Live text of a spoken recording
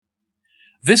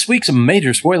This week's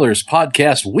Major Spoilers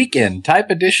Podcast Weekend Type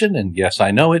Edition, and yes,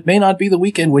 I know it may not be the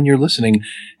weekend when you're listening,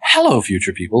 hello,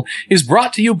 future people, is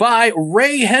brought to you by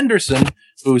Ray Henderson,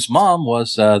 whose mom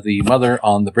was the mother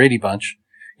on the Brady Bunch.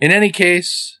 In any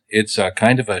case, it's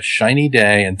kind of a shiny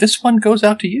day, and this one goes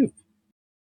out to you.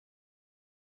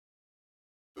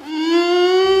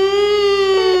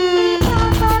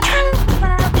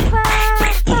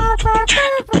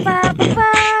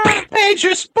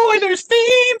 Major Spoilers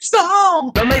theme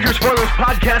song. The Major Spoilers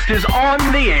Podcast is on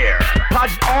the air.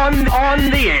 On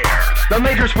the air. The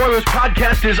Major Spoilers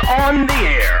Podcast is on the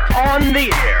air. On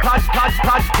the air.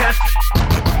 Podcast.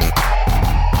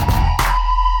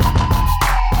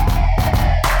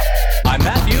 I'm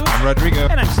Matthew. I'm Rodrigo.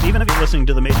 And I'm Steven. If you're listening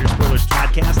to the Major Spoilers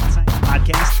Podcast.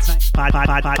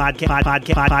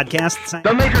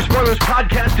 The Major Spoilers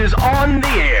Podcast is on the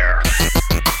air.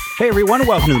 Hey everyone,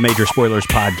 welcome to the Major Spoilers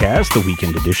Podcast, the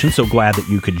weekend edition. So glad that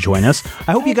you could join us.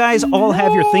 I hope you guys all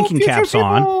have your thinking caps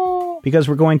on, because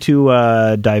we're going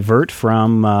to divert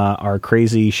from our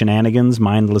crazy shenanigans,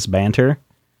 mindless banter,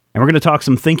 and we're going to talk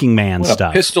some thinking man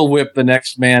stuff. Pistol whip the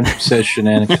next man who says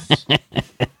shenanigans.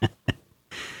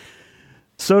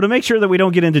 So to make sure that we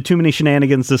don't get into too many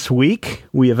shenanigans this week,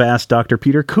 we have asked Dr.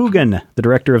 Peter Coogan, the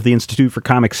director of the Institute for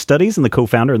Comic Studies and the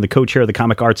co-founder and the co-chair of the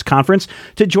Comic Arts Conference,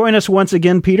 to join us once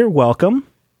again. Peter, welcome.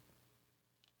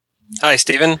 Hi,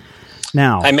 Stephen.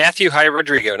 Now, Hi, Matthew. Hi,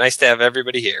 Rodrigo. Nice to have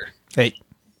everybody here. Hey.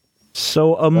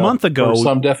 So a month ago... For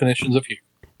some definitions of here.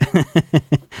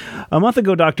 A month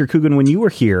ago, Dr. Coogan, when you were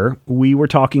here, we were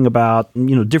talking about,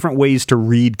 different ways to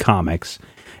read comics.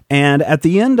 And at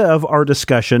the end of our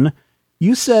discussion,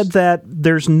 you said that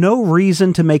there's no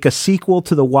reason to make a sequel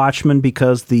to the Watchmen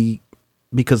because the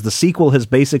sequel has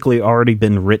basically already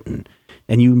been written.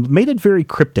 And you made it very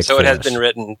cryptic. So it has been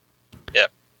written.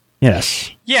 Yep. Yes.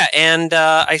 Yeah, and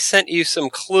I sent you some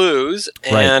clues,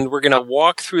 and we're going to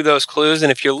walk through those clues.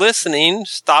 And if you're listening,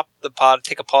 stop the pod,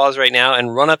 take a pause right now,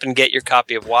 and run up and get your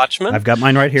copy of Watchmen. I've got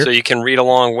mine right here. So you can read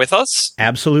along with us.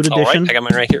 Absolute edition. All right, I got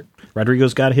mine right here.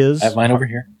 Rodrigo's got his. I have mine over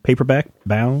here. Paperback,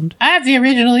 bound. I have the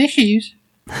original issues.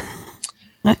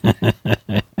 I've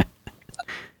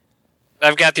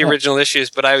got the original issues,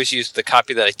 but I always use the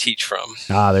copy that I teach from.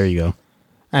 Ah, there you go.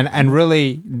 And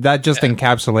really, that just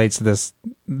encapsulates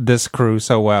this crew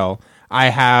so well. I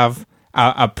have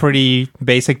a pretty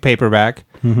basic paperback.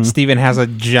 Mm-hmm. Steven has a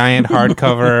giant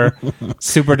hardcover,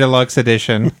 super deluxe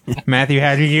edition. Matthew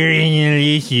has the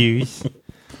original issues.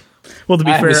 Well, to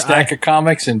be I have fair, a stack of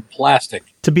comics in plastic.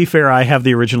 To be fair, I have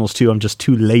the originals too. I'm just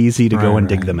too lazy to go and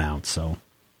dig them out. So,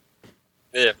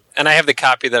 Yeah, and I have the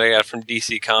copy that I got from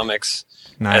DC Comics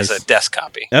as a desk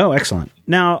copy. Oh, excellent.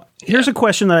 Now, here's a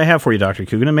question that I have for you, Dr.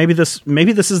 Coogan, and maybe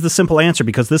this is the simple answer,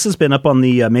 because this has been up on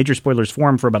the Major Spoilers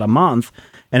forum for about a month,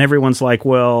 and everyone's like,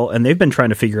 well, and they've been trying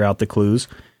to figure out the clues.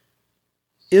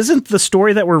 Isn't the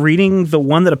story that we're reading the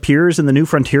one that appears in the New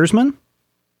Frontiersman?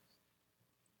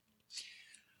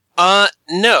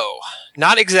 No,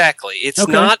 not exactly. It's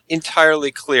not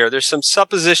entirely clear. There's some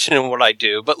supposition in what I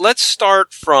do, but let's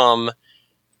start from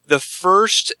the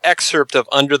first excerpt of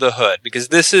Under the Hood, because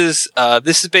this is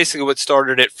basically what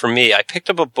started it for me. I picked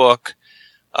up a book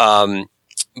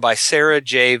by Sarah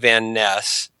J. Van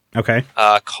Ness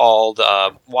called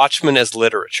Watchmen as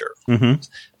Literature,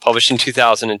 published in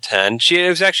 2010. It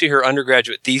was actually her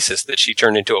undergraduate thesis that she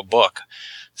turned into a book.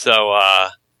 So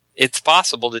it's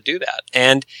possible to do that.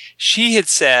 And she had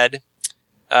said,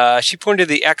 she pointed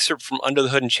to the excerpt from Under the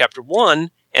Hood in Chapter 1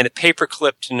 and a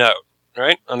paper-clipped note.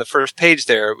 Right on the first page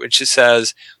there, which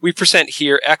says, "We present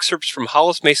here excerpts from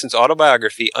Hollis Mason's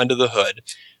autobiography, Under the Hood,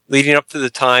 leading up to the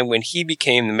time when he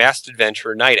became the masked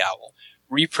adventurer Night Owl,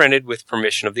 reprinted with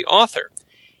permission of the author."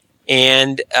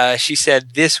 And she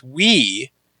said, this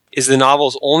 "we" is the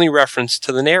novel's only reference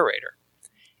to the narrator.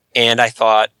 And I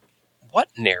thought, what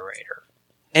narrator?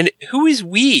 And who is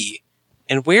 "we"?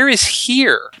 And where is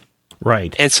 "here"?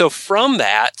 Right. And so from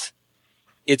that,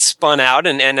 it spun out,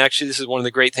 and actually this is one of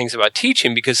the great things about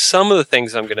teaching, because some of the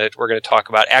things we're going to talk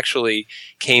about actually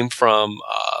came from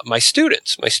my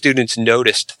students. My students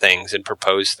noticed things and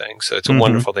proposed things, so it's a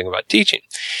wonderful thing about teaching.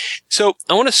 So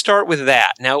I want to start with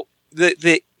that. Now,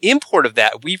 the import of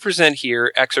that, we present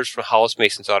here excerpts from Hollis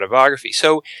Mason's autobiography.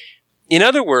 So, in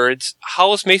other words,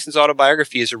 Hollis Mason's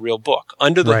autobiography is a real book.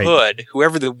 Under the Hood,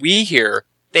 whoever the "we" here,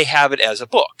 they have it as a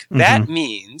book. That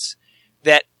means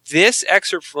that this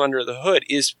excerpt from Under the Hood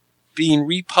is being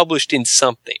republished in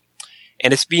something.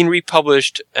 and it's being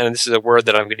republished, and this is a word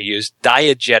that I'm going to use,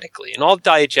 diegetically. And all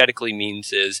diegetically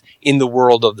means is in the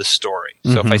world of the story.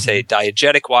 So if I say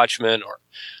diegetic Watchmen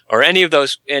or any of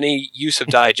those, any use of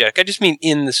diegetic, I just mean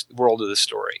in the world of the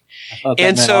story. I thought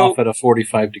that meant off at a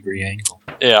 45-degree angle.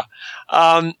 Yeah.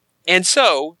 And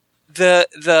so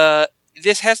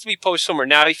this has to be published somewhere.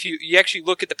 Now, if you actually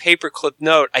look at the paperclip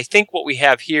note, I think what we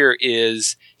have here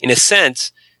is, in a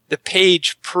sense, the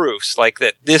page proofs, like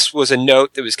that this was a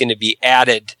note that was going to be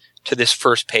added to this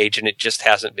first page and it just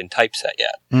hasn't been typeset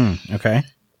yet. Okay.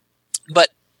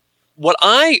 But what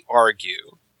I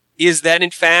argue is that,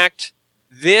 in fact,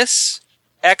 this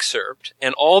excerpt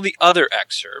and all the other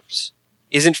excerpts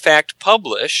is, in fact,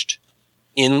 published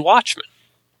in Watchmen.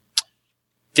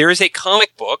 There is a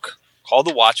comic book called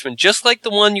The Watchmen, just like the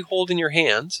one you hold in your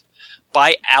hands,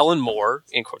 by Alan Moore,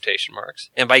 in quotation marks,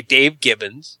 and by Dave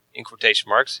Gibbons, in quotation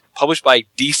marks, published by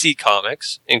DC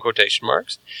Comics, in quotation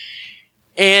marks.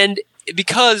 And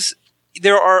because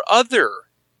there are other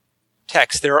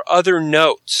texts, there are other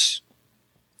notes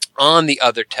on the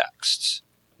other texts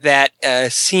that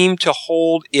seem to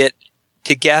hold it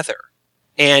together.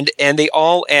 And they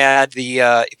all add the,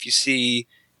 if you see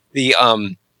the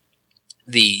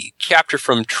chapter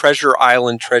from Treasure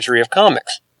Island, Treasury of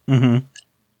Comics. Mm-hmm.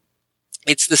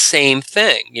 It's the same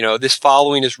thing. You know, this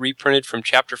following is reprinted from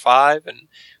chapter 5 and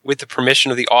with the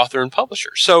permission of the author and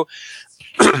publisher. So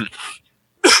that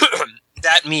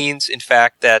means, in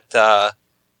fact, that,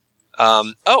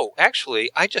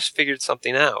 actually, I just figured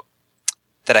something out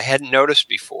that I hadn't noticed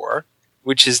before,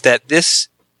 which is that this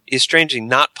is strangely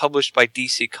not published by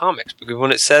DC Comics, because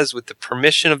when it says with the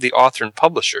permission of the author and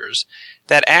publishers,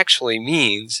 that actually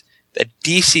means that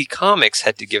DC Comics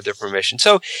had to give their permission.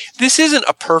 So this isn't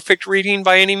a perfect reading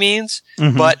by any means,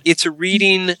 but it's a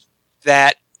reading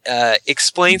that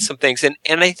explains some things.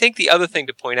 And I think the other thing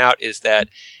to point out is that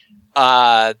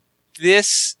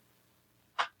this,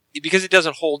 because it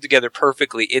doesn't hold together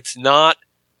perfectly, it's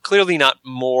clearly not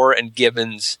Moore and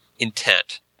Gibbons'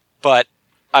 intent. But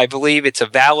I believe it's a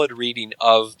valid reading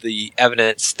of the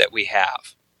evidence that we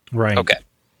have. Right. Okay.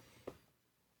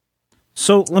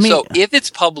 So if it's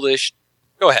published,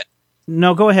 go ahead.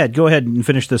 No, go ahead. Go ahead and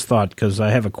finish this thought, because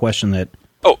I have a question that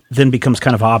then becomes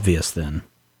kind of obvious then.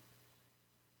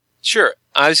 Sure.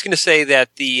 I was going to say that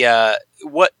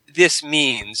what this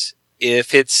means,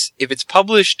 if it's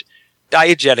published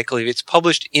diegetically, if it's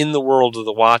published in the world of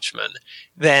the Watchmen,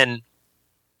 then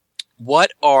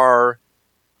what are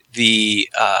the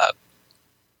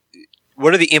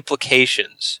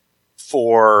implications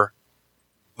for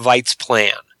Veidt's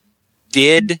plan?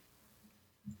 Did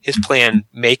his plan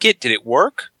make it? Did it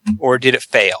work? Or did it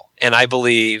fail? And I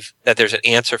believe that there's an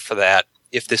answer for that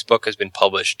if this book has been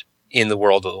published in the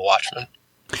world of the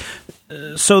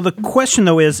Watchmen. So the question,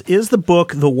 though, is the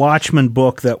book, the Watchmen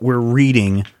book that we're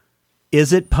reading,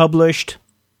 is it published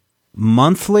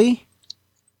monthly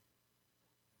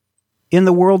in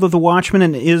the world of the Watchmen?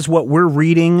 And is what we're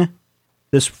reading,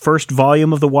 this first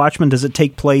volume of the Watchmen, does it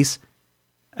take place,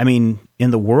 I mean,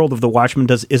 in the world of the Watchmen,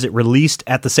 is it released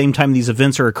at the same time these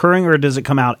events are occurring, or does it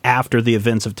come out after the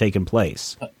events have taken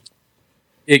place?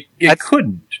 It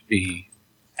couldn't be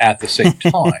at the same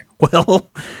time. Well,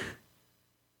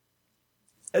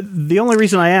 the only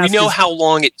reason I ask... We know how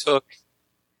long it took.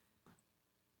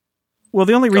 Well,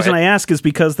 the only reason I ask is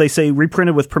because they say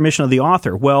reprinted with permission of the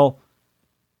author. Well,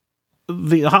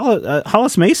 the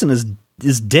Hollis Mason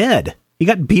is dead. He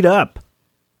got beat up.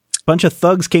 A bunch of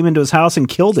thugs came into his house and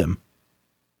killed him.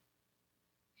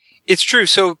 It's true.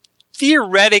 So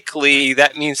theoretically,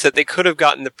 that means that they could have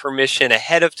gotten the permission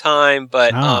ahead of time.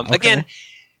 But again,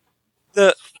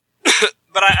 but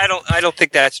I don't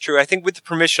think that's true. I think with the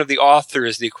permission of the author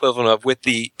is the equivalent of with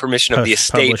the permission of the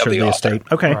estate of the author.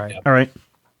 Okay, all right.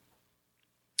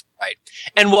 Right.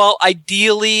 And while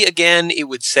ideally, again, it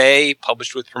would say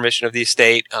published with permission of the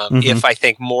estate, if I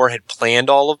think Moore had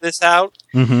planned all of this out,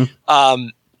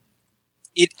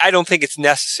 I don't think it's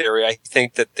necessary. I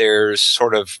think that there's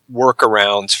sort of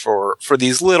workarounds for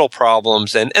these little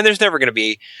problems, and there's never going to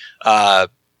be, so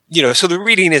the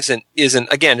reading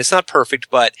isn't again, it's not perfect,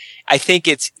 but I think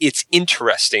it's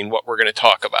interesting what we're going to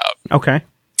talk about. Okay.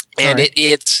 And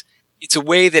it's a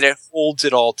way that it holds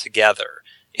it all together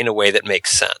in a way that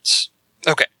makes sense.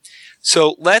 Okay.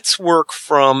 So let's work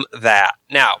from that.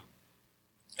 Now,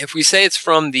 if we say it's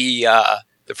from the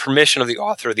permission of the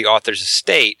author or the author's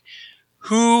estate,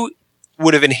 who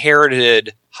would have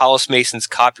inherited Hollis Mason's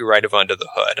copyright of Under the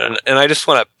Hood? And I just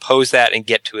want to pose that and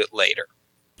get to it later.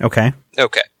 Okay.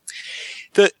 Okay.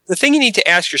 The thing you need to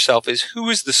ask yourself is, who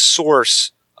is the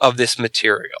source of this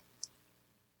material?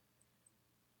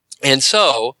 And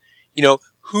so,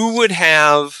 who would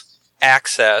have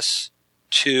access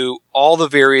to all the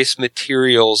various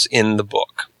materials in the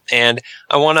book. And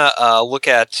I want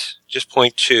to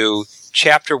point to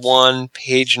Chapter 1,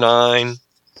 page 9,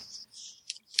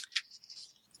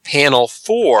 panel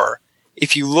 4.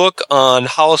 If you look on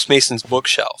Hollis Mason's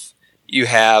bookshelf, you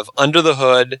have Under the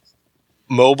Hood,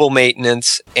 Mobile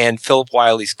Maintenance, and Philip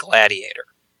Wiley's Gladiator.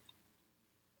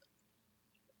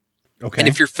 Okay. And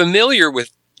if you're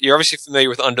obviously familiar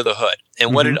with Under the Hood.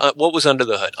 And what was Under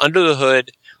the Hood? Under the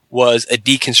Hood was a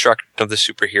deconstruction of the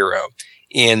superhero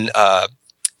in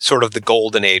sort of the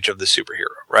golden age of the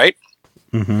superhero, right?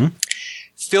 Mm-hmm.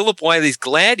 Philip Wiley's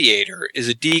Gladiator is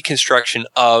a deconstruction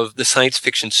of the science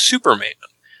fiction Superman.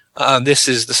 The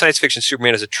science fiction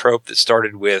Superman is a trope that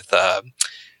started with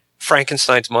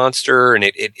Frankenstein's monster, and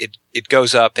it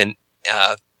goes up and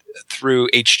through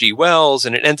H.G. Wells,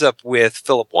 and it ends up with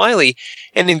Philip Wiley.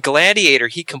 And in Gladiator,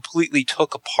 he completely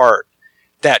took apart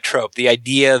that trope, the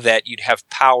idea that you'd have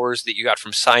powers that you got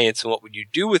from science, and what would you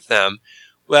do with them?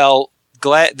 Well,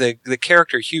 the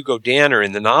character Hugo Danner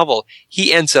in the novel,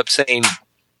 he ends up saying,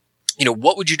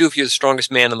 what would you do if you're the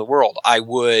strongest man in the world? I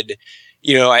would,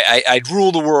 I'd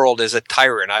rule the world as a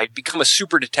tyrant. I'd become a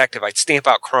super detective. I'd stamp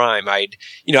out crime. I'd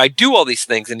do all these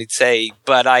things. And he'd say,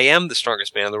 but I am the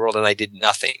strongest man in the world, and I did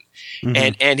nothing.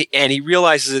 Mm-hmm. And he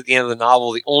realizes at the end of the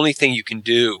novel, the only thing you can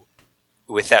do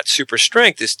with that super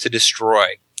strength is to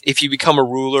destroy. If you become a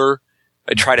ruler,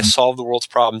 try to solve the world's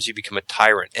problems, you become a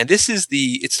tyrant. And it's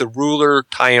the ruler,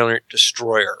 tyrant,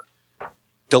 destroyer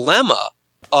dilemma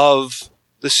of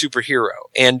the superhero.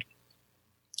 And,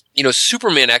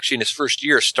 Superman actually in his first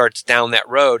year starts down that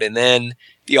road, and then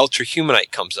the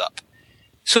Ultrahumanite comes up.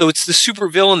 So it's the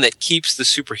supervillain that keeps the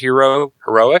superhero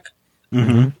heroic.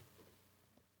 Mm-hmm.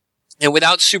 And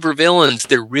without supervillains,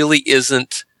 there really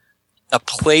isn't a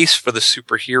place for the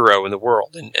superhero in the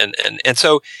world. And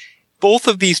so both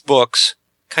of these books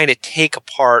kind of take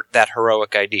apart that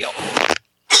heroic ideal.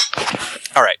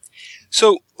 All right.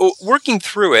 So working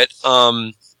through it,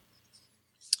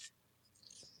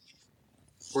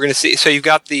 we're going to see. So you've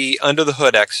got the Under the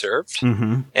Hood excerpt,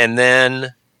 mm-hmm. and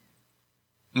then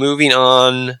moving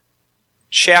on,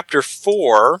 Chapter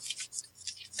 4,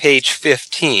 page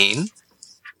 15.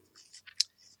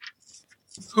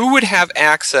 Who would have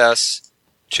access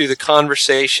to the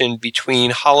conversation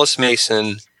between Hollis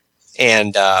Mason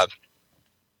and Dr.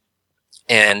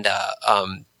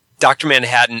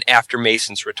 Manhattan after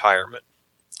Mason's retirement?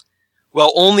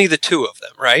 Well, only the two of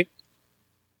them, right?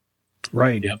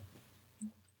 Right. Yep.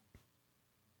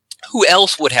 Who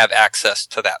else would have access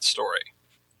to that story?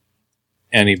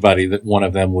 Anybody that one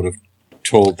of them would have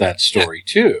told that story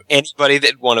to. Anybody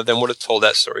that one of them would have told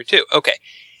that story to. Okay.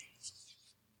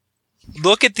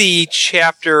 Look at the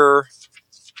chapter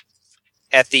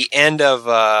at the end of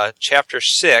chapter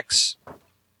 6,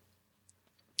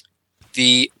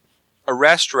 the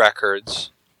arrest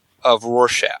records of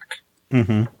Rorschach.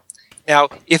 Mm-hmm. Now,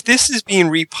 if this is being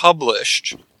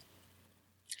republished,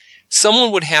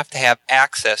 someone would have to have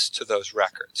access to those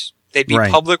records. They'd be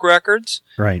public records.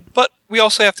 Right. But we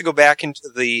also have to go back into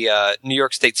the New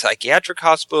York State Psychiatric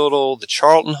Hospital, the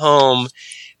Charlton Home.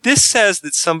 This says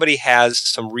that somebody has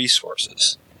some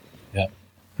resources. Yeah.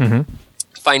 Mm-hmm.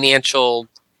 Financial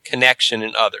connection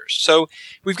and others. So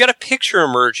we've got a picture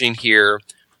emerging here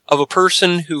of a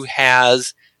person who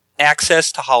has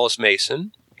access to Hollis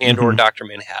Mason and or Dr.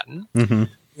 Manhattan, mm-hmm.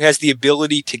 who has the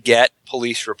ability to get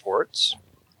police reports.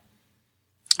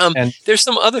 And there's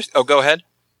some other... Oh, go ahead.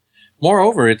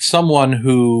 Moreover, it's someone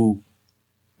who...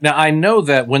 Now, I know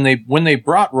that when they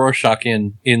brought Rorschach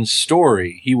in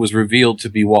story, he was revealed to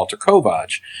be Walter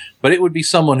Kovach, but it would be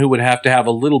someone who would have to have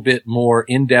a little bit more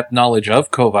in-depth knowledge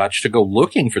of Kovach to go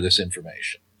looking for this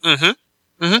information.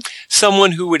 Mm-hmm. Mm-hmm.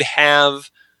 Someone who would have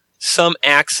some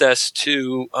access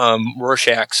to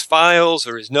Rorschach's files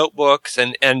or his notebooks,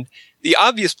 and the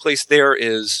obvious place there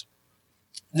is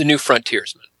the New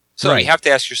Frontiersman. So you have to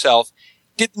ask yourself,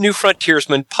 did the New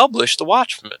Frontiersman publish the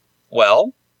Watchmen?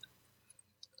 Well,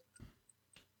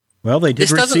 they did.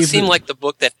 This doesn't seem like the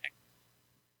book that...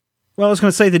 Well, I was going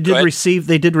to say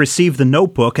they did receive the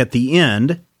notebook at the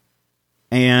end,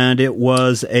 and it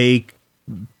was a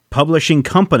publishing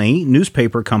company,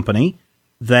 newspaper company,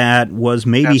 that was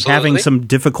maybe having some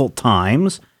difficult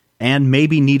times and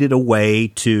maybe needed a way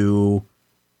to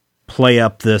play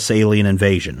up this alien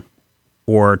invasion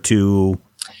or to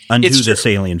undo this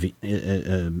alien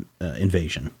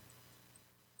invasion.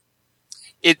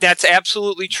 That's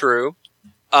absolutely true.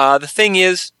 The thing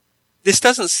is, this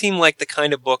doesn't seem like the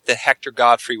kind of book that Hector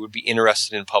Godfrey would be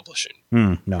interested in publishing.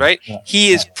 No. Right?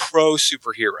 He is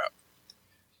pro-superhero.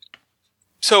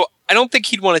 So I don't think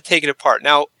he'd want to take it apart.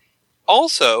 Now,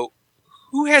 also,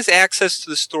 who has access to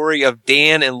the story of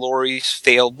Dan and Laurie's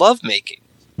failed lovemaking?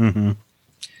 Mm-hmm.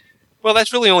 Well,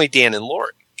 that's really only Dan and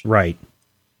Laurie. Right.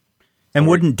 And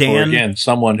wouldn't Dan... Or again,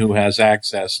 someone who has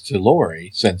access to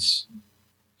Laurie, since...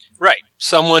 Right.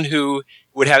 Someone who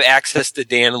would have access to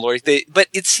Dan and Laurie. But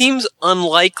it seems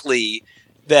unlikely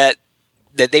that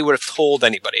they would have told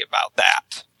anybody about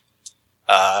that.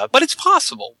 But it's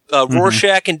possible.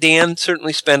 Rorschach and Dan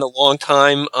certainly spend a long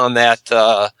time on that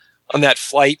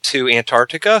flight to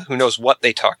Antarctica. Who knows what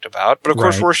they talked about? But of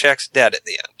course, Rorschach's dead at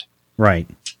the end. Right.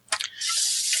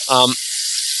 All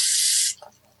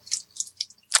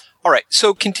right.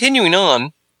 So continuing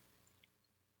on,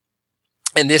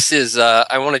 and this is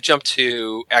I want to jump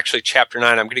to actually chapter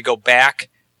 9. I'm going to go back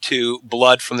to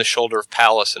Blood from the Shoulder of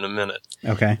Pallas in a minute.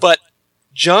 Okay. But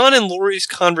John and Laurie's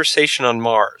conversation on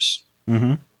Mars.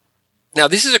 Mm-hmm. Now,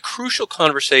 this is a crucial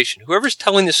conversation. Whoever's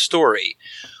telling this story,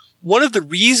 one of the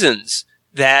reasons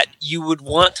that you would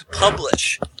want to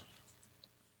publish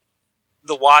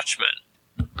The Watchmen,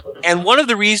 and one of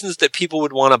the reasons that people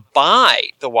would want to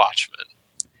buy The Watchmen,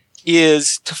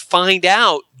 is to find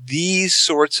out these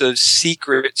sorts of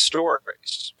secret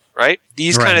stories, right?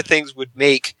 These kind of things would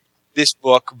make this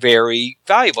book very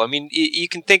valuable. I mean, you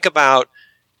can think about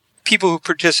people who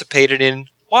participated in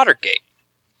Watergate.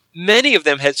 Many of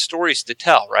them had stories to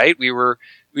tell, right? We were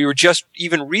just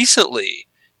even recently,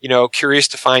 curious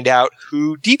to find out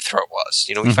who Deep Throat was.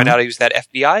 We found out he was that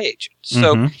FBI agent.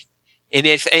 So, and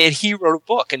he wrote a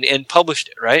book and published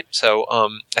it, right? So,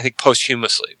 I think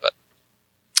posthumously, but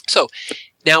so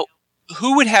now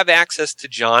who would have access to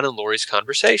John and Laurie's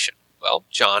conversation? Well,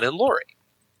 John and Laurie.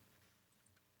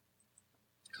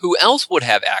 Who else would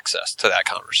have access to that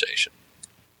conversation?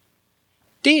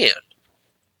 Dan.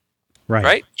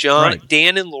 Right? John,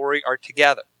 Dan, and Laurie are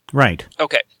together. Right.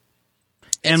 Okay.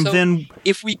 And so then...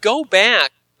 if we go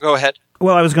back... Go ahead.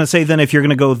 Well, I was going to say, then, if you're going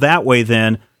to go that way,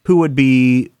 then, who would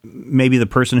be maybe the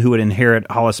person who would inherit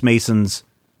Hollis Mason's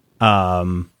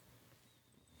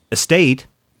estate?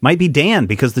 Might be Dan,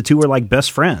 because the two were like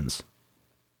best friends.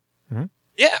 Mm-hmm.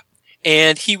 Yeah.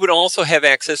 And he would also have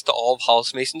access to all of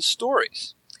Hollis Mason's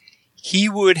stories. He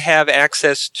would have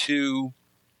access to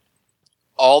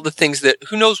all the things that,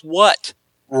 who knows what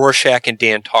Rorschach and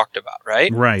Dan talked about,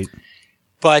 right? Right.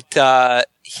 But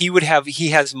he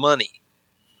has money.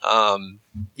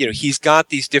 He's got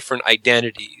these different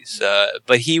identities,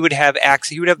 but he would have access,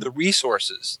 he would have the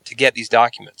resources to get these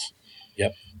documents.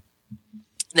 Yep.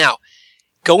 Now,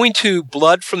 going to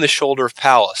Blood from the Shoulder of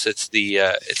Pallas, it's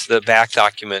the back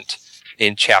document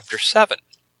in chapter 7.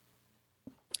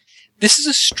 This is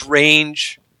a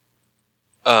strange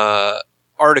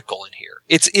article in here.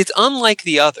 It's unlike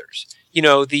the others.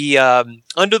 The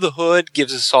Under the Hood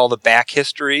gives us all the back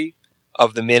history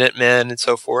of the Minutemen and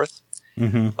so forth.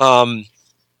 Mm-hmm.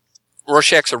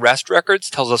 Rorschach's arrest records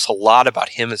tells us a lot about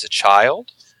him as a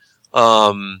child.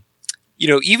 Even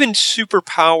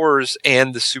Superpowers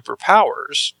and the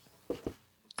Superpowers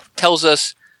tells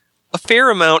us a fair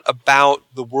amount about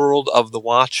the world of the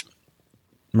Watchmen,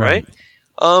 right?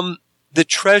 The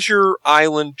Treasure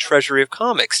Island Treasury of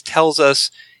Comics tells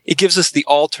us, it gives us the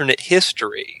alternate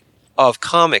history of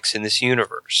comics in this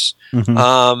universe.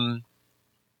 Mm-hmm.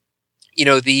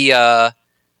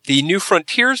 The New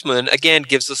Frontiersman, again,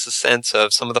 gives us a sense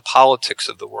of some of the politics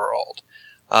of the world.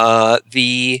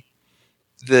 The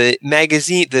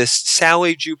magazine, the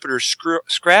Sally Jupiter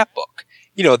scrapbook,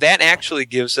 that actually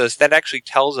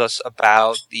tells us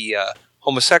about the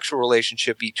homosexual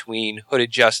relationship between Hooded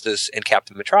Justice and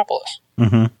Captain Metropolis.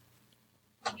 Mm-hmm.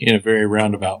 In a very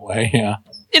roundabout way, yeah.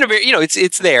 In a very,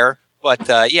 it's there, but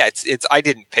it's I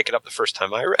didn't pick it up the first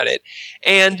time I read it,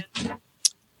 and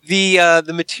the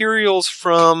materials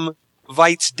from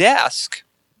Veidt's desk,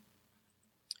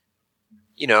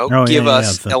 give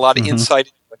us a lot of insight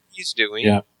into what he's doing.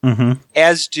 Yeah. Mm-hmm.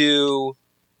 As do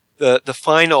the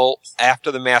final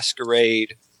After the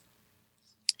Masquerade,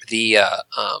 the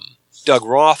Doug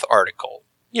Roth article.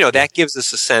 That gives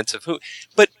us a sense of who.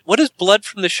 But what does Blood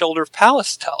from the Shoulder of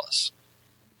Pallas tell us?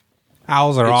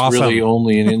 Owls are It's awesome. really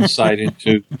only an insight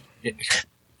into... Yeah,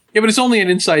 but it's only an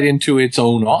insight into its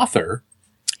own author.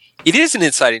 It is an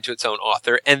insight into its own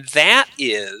author, and that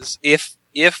is, if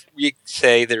we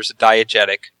say there's a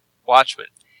diegetic Watchman,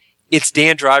 it's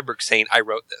Dan Dreiberg saying, I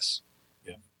wrote this.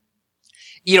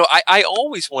 Yeah. I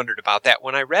always wondered about that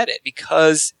when I read it,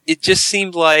 because it just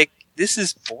seemed like, this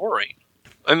is boring.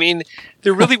 I mean,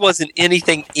 there really wasn't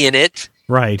anything in it.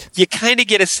 Right. You kind of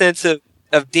get a sense of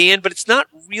Dan, but it's not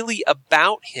really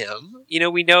about him.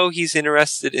 We know he's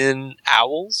interested in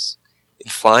owls, in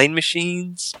flying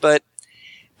machines, but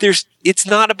it's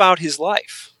not about his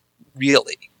life,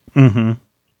 really. Mm-hmm.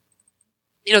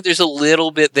 There's a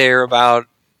little bit there about,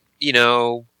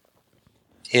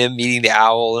 him meeting the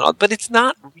owl and all, but it's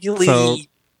not really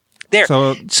there.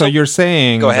 So you're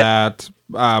saying go ahead.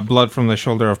 that Blood from the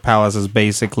Shoulder of Pallas is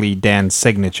basically Dan's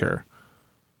signature.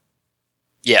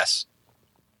 Yes.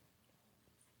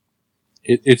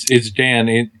 It's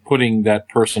Dan putting that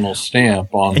personal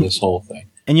stamp on this whole thing.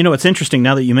 And it's interesting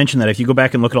now that you mentioned that. If you go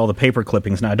back and look at all the paper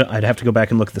clippings, now I'd have to go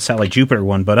back and look at the Sally Jupiter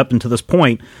one, but up until this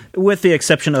point, with the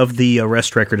exception of the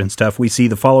arrest record and stuff, we see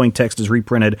the following text is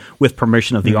reprinted with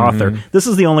permission of the author. This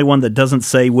is the only one that doesn't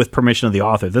say with permission of the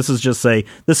author. This is just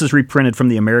this is reprinted from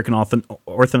the American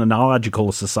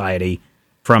Ornithological Society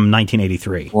from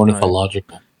 1983.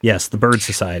 Ornithological. Yes, the Bird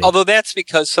Society. Although that's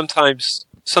because sometimes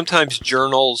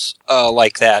journals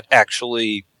like that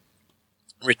actually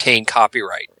retain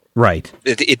copyright. Right.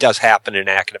 It does happen in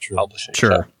academic publishing. Sure.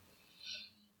 So.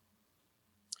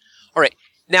 All right.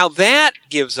 Now that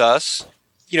gives us,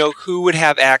 who would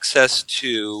have access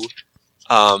to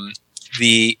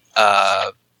the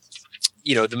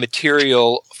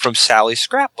material from Sally's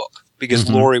scrapbook, because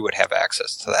Lori would have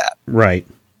access to that. Right.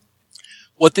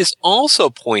 What this also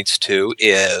points to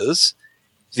is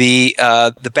the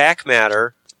back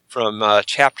matter from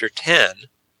chapter 10,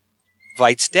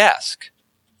 Veidt's desk.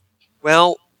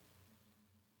 Well,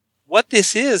 what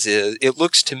this is it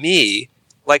looks to me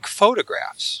like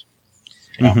photographs.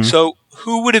 Mm-hmm. So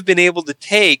who would have been able to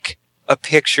take a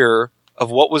picture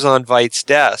of what was on Veidt's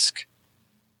desk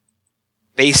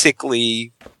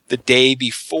basically the day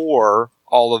before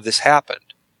all of this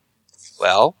happened?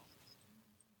 Well,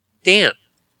 Dan.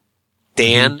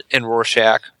 Dan and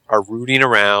Rorschach are rooting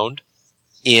around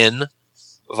in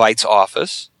Veidt's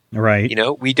office. Right.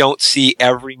 We don't see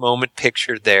every moment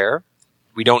pictured there.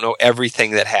 We don't know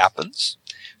everything that happens.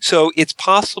 So it's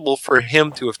possible for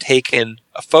him to have taken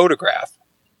a photograph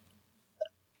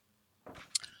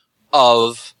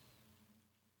of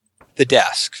the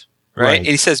desk, right? And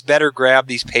he says, better grab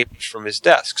these papers from his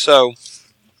desk. So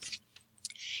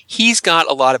he's got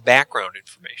a lot of background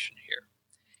information here.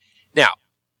 Now,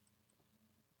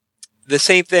 the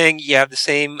same thing, you have the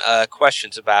same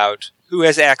questions about who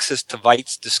has access to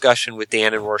Veidt's discussion with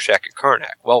Dan and Rorschach at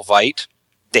Karnak. Well, Veidt,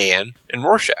 Dan, and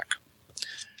Rorschach.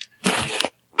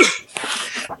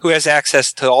 Who has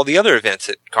access to all the other events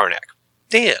at Karnak?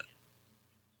 Dan.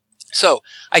 So,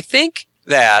 I think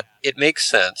that it makes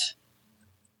sense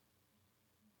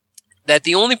that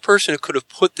the only person who could have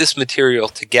put this material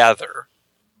together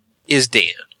is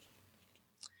Dan.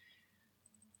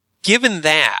 Given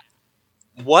that,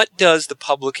 what does the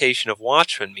publication of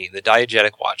Watchmen mean, the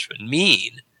diegetic Watchmen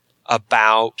mean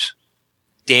about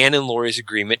Dan and Lori's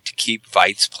agreement to keep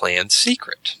Veidt's plan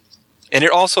secret? And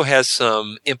it also has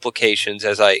some implications,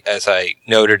 as I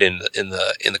noted in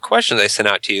the questions I sent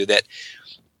out to you, that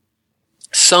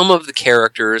some of the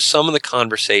characters, some of the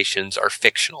conversations are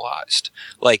fictionalized,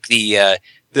 like the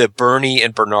Bernie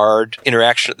and Bernard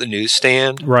interaction at the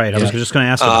newsstand. Right. I was just going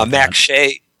to ask about Max that.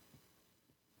 Shea.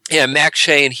 Yeah, Max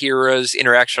Shea and Hira's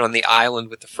interaction on the island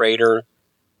with the freighter.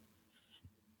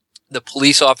 The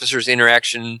police officers'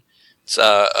 interaction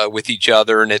with each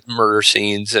other and at murder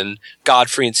scenes, and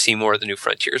Godfrey and Seymour, the New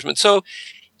Frontiersmen. So,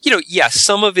 yes,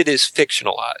 some of it is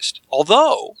fictionalized.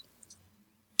 Although,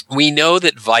 we know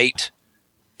that Veidt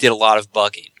did a lot of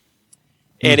bugging.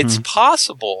 And it's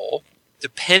possible,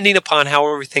 depending upon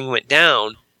how everything went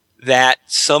down, that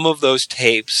some of those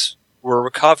tapes were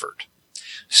recovered.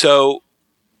 So,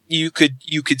 you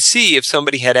could see if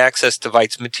somebody had access to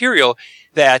Veidt's material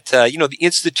that, the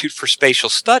Institute for Spatial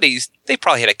Studies, they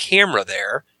probably had a camera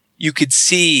there. You could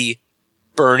see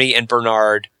Bernie and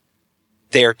Bernard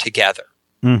there together.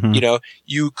 Mm-hmm.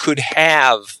 You could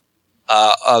have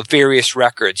various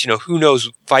records. Who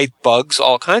knows, Veidt bugs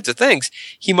all kinds of things.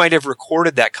 He might have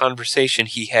recorded that conversation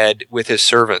he had with his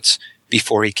servants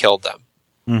before he killed them.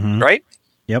 Mm-hmm. Right?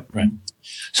 Yep. Right.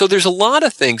 So there's a lot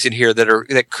of things in here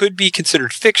that could be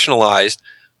considered fictionalized,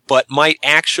 but might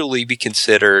actually be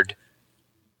considered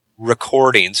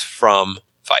recordings from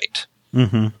Veidt.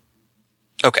 Mm-hmm.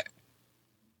 Okay.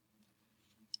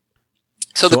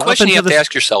 So the question you have to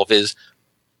ask yourself is,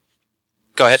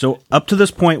 go ahead. So up to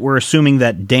this point, we're assuming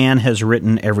that Dan has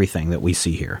written everything that we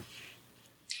see here.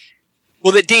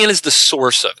 Well, that Dan is the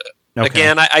source of it. Okay.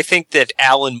 Again, I think that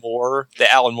Alan Moore,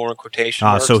 the Alan Moore in quotation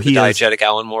marks, so the diegetic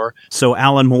Alan Moore. So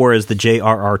Alan Moore is the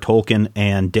J.R.R. Tolkien,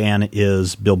 and Dan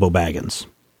is Bilbo Baggins.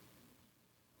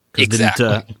 Exactly.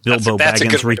 Didn't Bilbo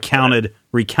Baggins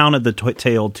recounted the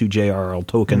tale to J.R.R.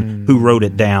 Tolkien, who wrote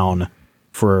it down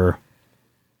for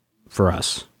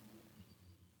us.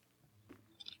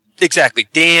 Exactly.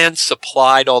 Dan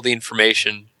supplied all the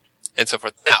information and so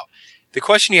forth. Now, the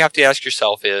question you have to ask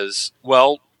yourself is,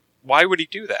 well, why would he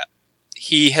do that?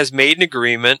 He has made an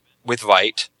agreement with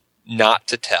Veidt not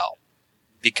to tell.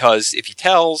 Because if he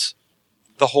tells,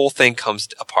 the whole thing comes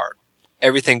apart.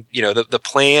 Everything, the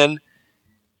plan,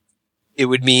 it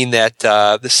would mean that,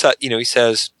 he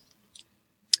says,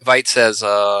 Veidt says,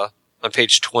 on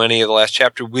page 20 of the last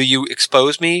chapter, will you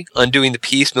expose me, undoing the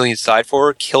peace millions died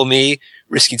for, kill me,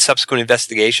 risking subsequent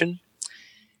investigation?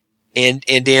 And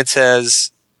Dan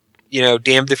says,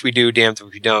 damned if we do, damned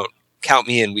if we don't. Count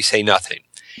me in, we say nothing.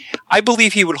 I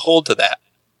believe he would hold to that.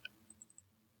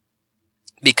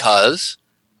 Because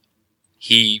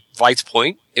Veidt's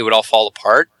point, it would all fall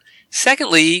apart.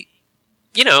 Secondly,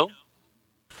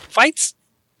 Veidt's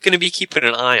going to be keeping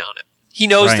an eye on it. He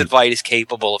knows that Veidt is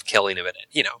capable of killing him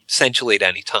essentially at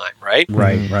any time, right?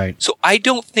 Right. So I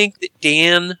don't think that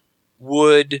Dan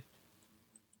would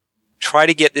try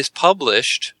to get this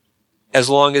published as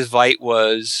long as Veidt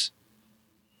was,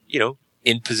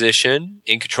 in position,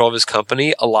 in control of his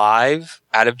company, alive,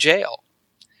 out of jail.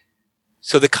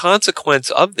 So the consequence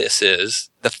of this is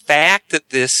the fact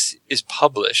that this is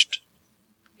published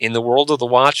in the world of the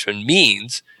Watchmen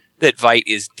means that Veidt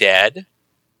is dead,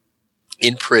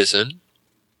 in prison,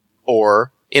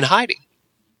 or in hiding.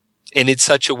 And in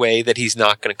such a way that he's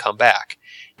not going to come back.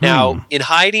 Now, in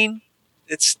hiding,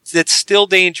 it's still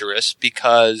dangerous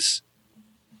because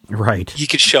he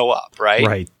could show up, right?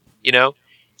 Right.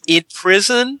 In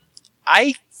prison,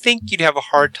 I think you'd have a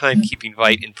hard time keeping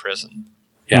Veidt in prison.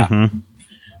 Yeah. Mm-hmm.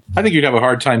 I think you'd have a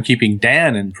hard time keeping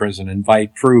Dan in prison, and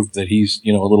Veidt proved that he's, a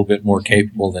little bit more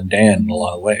capable than Dan in a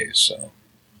lot of ways. So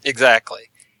exactly.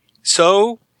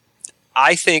 So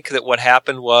I think that what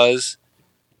happened was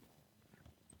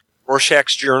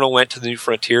Rorschach's journal went to the New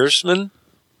Frontiersman.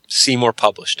 Seymour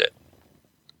published it.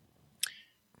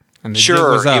 And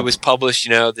sure, it was published,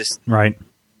 this... Right.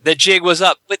 The jig was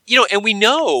up. But, and we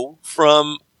know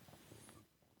from,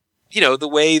 the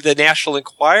way the National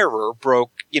Enquirer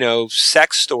broke,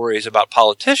 sex stories about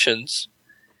politicians,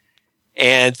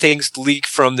 and things leak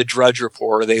from the Drudge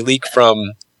Report, or they leak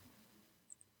from,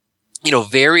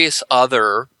 various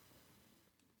other,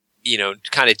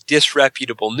 kind of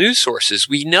disreputable news sources.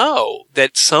 We know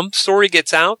that some story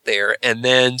gets out there, and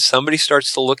then somebody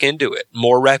starts to look into it.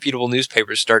 More reputable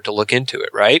newspapers start to look into it,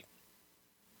 right?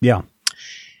 Yeah.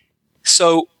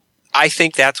 So I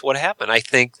think that's what happened. I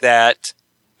think that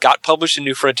got published in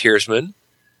New Frontiersman,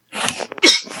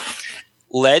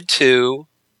 led to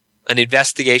an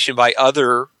investigation by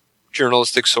other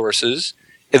journalistic sources,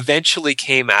 eventually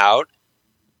came out,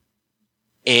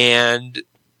 and,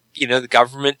 the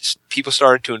government, people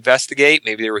started to investigate.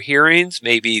 Maybe there were hearings.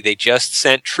 Maybe they just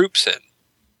sent troops in.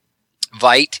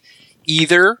 Veidt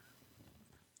either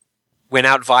went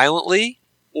out violently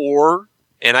or...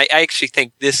 And I actually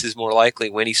think this is more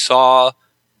likely. When he saw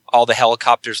all the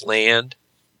helicopters land,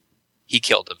 he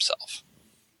killed himself.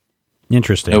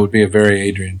 Interesting. That would be a very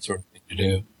Adrian sort of thing to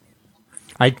do.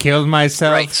 I killed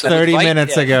myself 30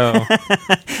 minutes ago.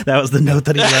 That was the note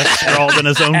that he left scrawled in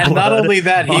his own blood. And not only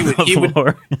that,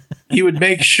 he would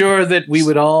make sure that we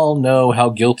would all know how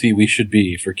guilty we should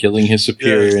be for killing his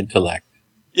superior intellect.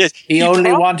 Yes, he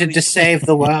only wanted to save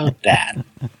the world, Dad.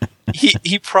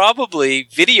 He probably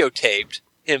videotaped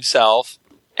himself,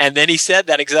 and then he said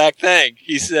that exact thing.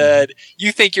 He said,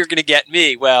 "You think you're going to get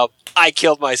me? Well, I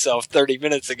killed myself 30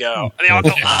 minutes ago." And they all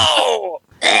go, "Oh!"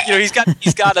 He's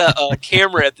got a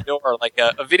camera at the door, like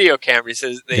a video camera. He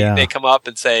says they come up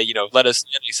and say, let us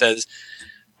in. He says,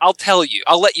 I'll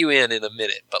let you in a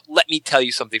minute, but let me tell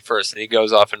you something first. And he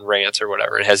goes off and rants or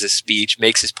whatever, and has his speech,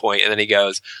 makes his point, and then he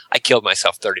goes, "I killed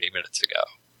myself 30 minutes ago."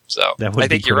 So I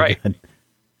think you're right. Good.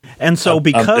 And so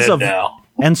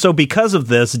because of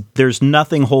this, there's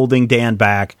nothing holding Dan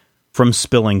back from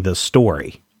spilling this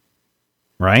story,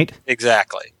 right?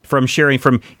 Exactly. From sharing,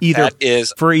 for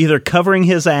either covering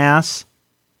his ass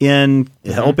in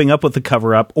helping up with the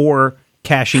cover up or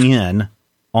cashing in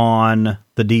on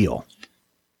the deal.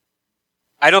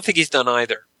 I don't think he's done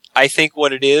either. I think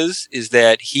what it is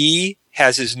that he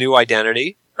has his new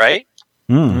identity, right?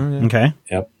 Okay.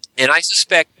 Yep. And I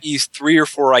suspect he's 3 or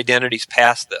 4 identities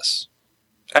past this.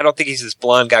 I don't think he's this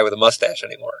blonde guy with a mustache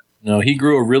anymore. No, he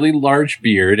grew a really large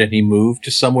beard, and he moved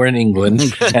to somewhere in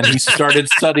England, and he started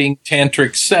studying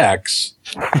tantric sex.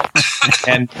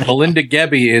 And Melinda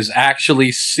Gebbie is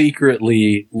actually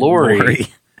secretly Lori.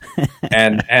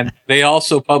 and they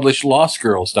also publish Lost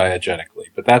Girls diegetically,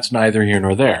 but that's neither here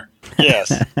nor there.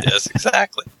 Yes,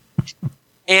 exactly.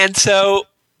 And so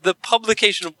the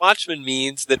publication of Watchmen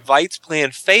means that Veidt's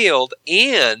plan failed,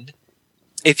 and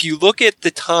if you look at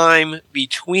the time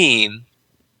between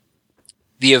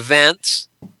the events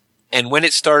and when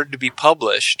it started to be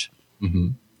published,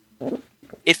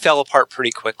 it fell apart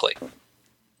pretty quickly.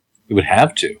 It would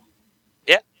have to.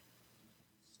 Yeah.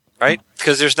 Right?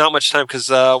 Because there's not much time, because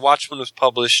Watchmen was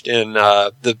published in,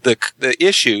 the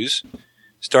issues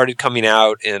started coming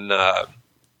out in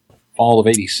Fall of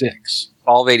 86.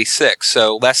 Fall of 86,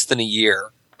 so less than a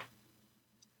year.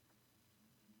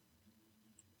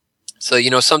 So,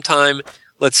 sometime,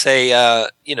 let's say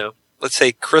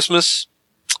Christmas,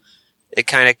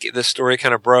 the story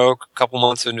kind of broke, a couple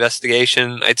months of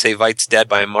investigation. I'd say Veidt's dead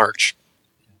by March.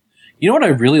 You know what I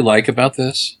really like about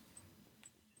this?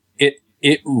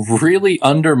 It really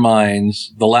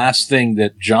undermines the last thing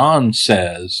that John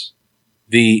says,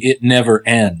 it never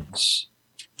ends.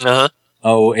 Uh-huh.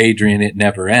 Oh, Adrian, it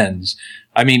never ends.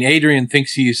 I mean, Adrian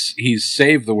thinks he's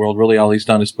saved the world. Really, all he's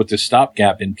done is put this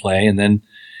stopgap in play. And then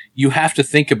you have to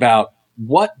think about,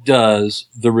 what does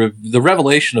the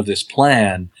revelation of this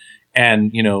plan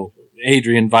and,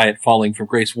 Adrian Veidt falling from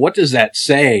grace, what does that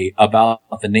say about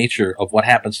the nature of what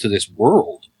happens to this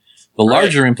world? The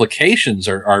larger implications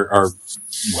are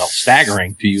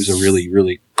staggering, to use a really,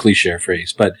 really cliche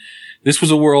phrase. But this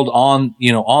was a world on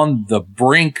the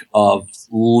brink of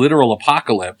literal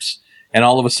apocalypse, and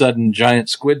all of a sudden Giant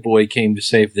Squid Boy came to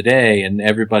save the day, and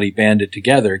everybody banded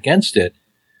together against it.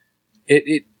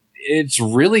 It's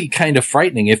really kind of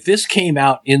frightening. If this came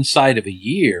out inside of a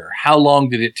year, how long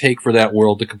did it take for that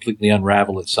world to completely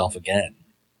unravel itself again?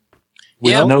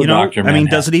 With no Dr.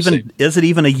 Manhattan. Is it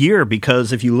even a year?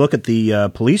 Because if you look at the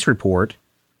police report,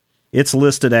 it's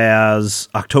listed as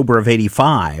October of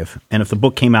 85. And if the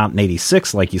book came out in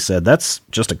 86, like you said, that's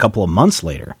just a couple of months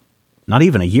later. Not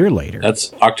even a year later.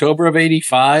 That's October of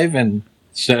 85 and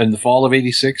the fall of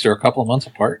 86 are a couple of months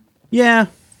apart. Yeah,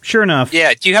 sure enough.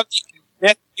 Yeah, do you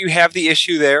have the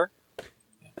issue there?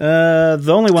 The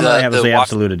only one that I have is the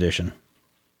Absolute Edition.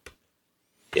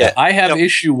 Yeah, I have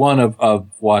issue 1 of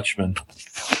Watchmen.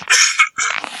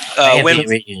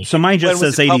 So mine just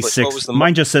says 86.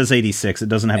 Mine just says 86. It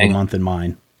doesn't have a month in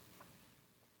mine.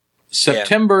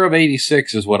 September of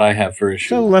 86 is what I have for issue.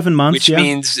 So 11 months, which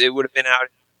means it would have been out in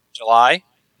July.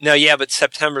 No, yeah, but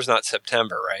September's not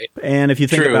September, right? And if you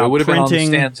think about it would have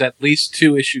printing, been on the stands at least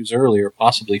 2 issues earlier,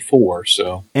 possibly 4.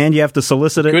 So, and you have to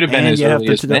solicit it, could have been and as you have early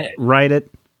to as May. write it.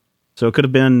 So it could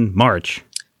have been March.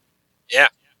 Yeah,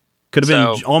 could have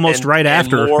been almost right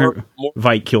after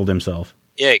Veidt killed himself.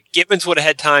 Yeah, Gibbons would have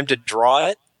had time to draw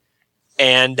it,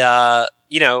 and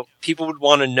people would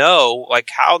want to know,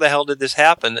 like, how the hell did this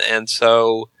happen? And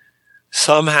so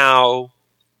somehow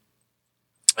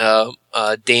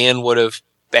Dan would have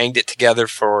banged it together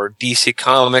for DC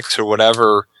Comics or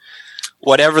whatever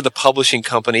the publishing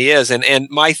company is. And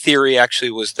my theory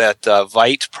actually was that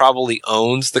Veidt probably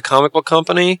owns the comic book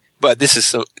company, but this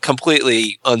is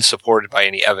completely unsupported by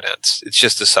any evidence. It's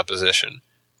just a supposition.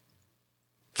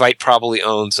 Veidt probably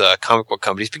owns comic book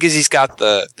companies because he's got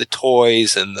the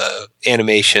toys and the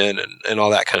animation and all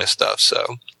that kind of stuff.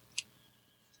 So,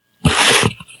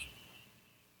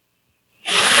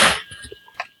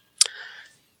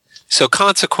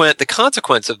 the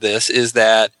consequence of this is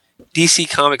that DC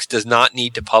Comics does not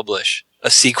need to publish a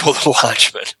sequel to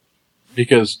Watchmen.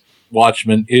 Because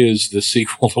Watchmen is the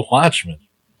sequel to Watchmen.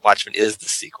 Watchmen is the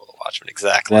sequel to Watchmen,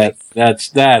 exactly.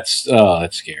 That's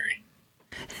scary.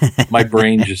 My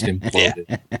brain just imploded.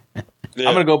 Yeah.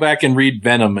 I'm going to go back and read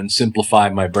Venom and simplify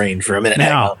my brain for a minute.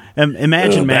 Now,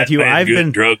 imagine, Matthew,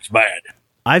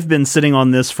 I've been sitting on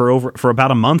this for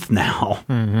about a month now,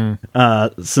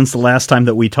 since the last time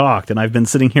that we talked, and I've been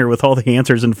sitting here with all the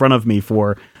answers in front of me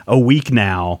for a week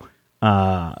now,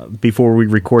 before we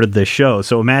recorded this show.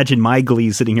 So imagine my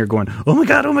glee sitting here going, "Oh my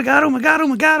god! Oh my god! Oh my god! Oh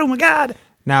my god! Oh my god!"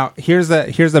 Now, here's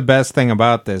the best thing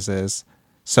about this is,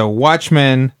 so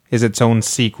Watchmen is its own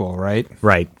sequel, right?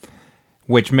 Right.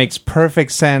 Which makes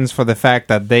perfect sense for the fact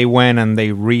that they went and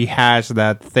they rehashed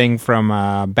that thing from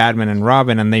Batman and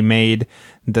Robin, and they made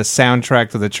the soundtrack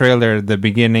to the trailer. The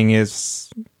beginning is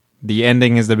the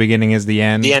ending is the beginning is the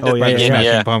end. The end of the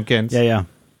Smashing Pumpkins. Yeah.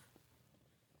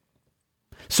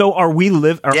 So are we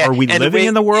living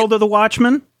in the world of the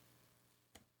Watchmen?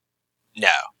 No.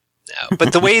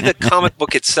 But the way the comic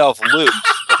book itself loops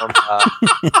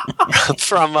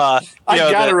from I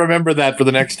gotta remember that for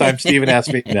the next time Steven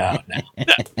asks me. No.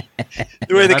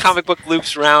 The way the comic book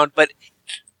loops around, but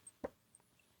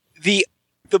the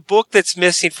book that's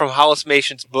missing from Hollis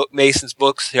Mason's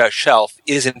bookshelf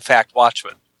is in fact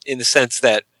Watchmen, in the sense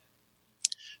that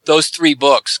those 3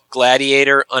 books,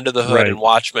 Gladiator, Under the Hood, and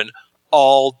Watchmen,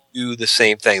 all do the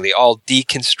same thing. They all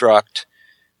deconstruct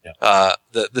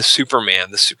the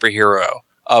Superman, the superhero,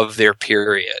 of their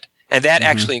period. And that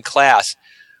actually in class,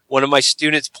 one of my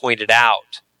students pointed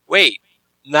out, wait,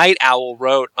 Night Owl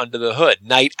wrote Under the Hood.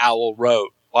 Night Owl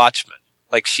wrote Watchmen.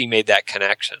 Like, she made that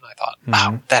connection. I thought,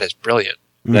 wow, that is brilliant.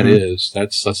 That is.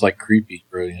 That's like creepy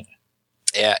brilliant.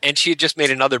 Yeah, and she had just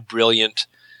made another brilliant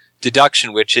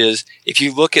deduction, which is, if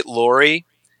you look at Laurie,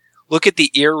 look at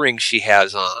the earrings she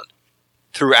has on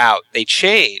throughout. They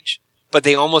change, but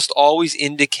they almost always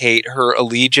indicate her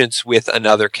allegiance with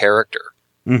another character.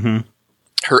 Mm-hmm.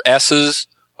 Her S's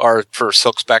are for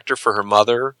Silk Spectre, for her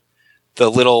mother. The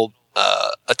little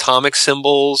atomic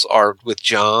symbols are with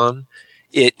John.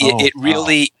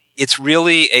 It's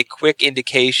really a quick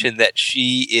indication that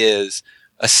she is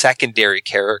a secondary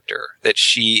character, that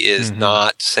she is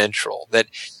not central, that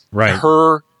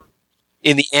her,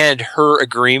 in the end, her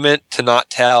agreement to not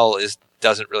tell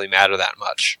doesn't really matter that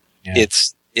much. Yeah.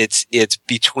 It's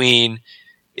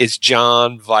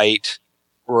John, Veidt,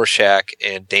 Rorschach,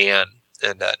 and Dan,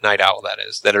 and Night Owl,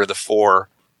 that are the four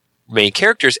main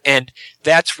characters. And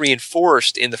that's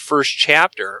reinforced in the first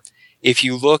chapter. If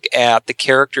you look at the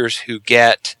characters who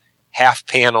get half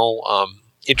panel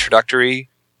introductory,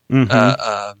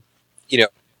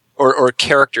 or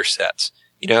character sets,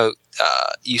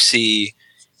 you see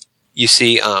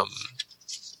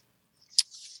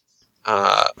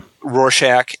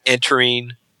Rorschach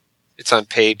entering. It's on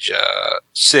page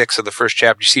 6 of the first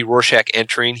chapter. You see Rorschach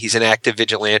entering. He's an active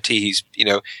vigilante. He's,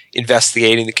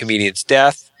 investigating the comedian's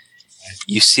death.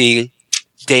 You see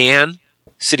Dan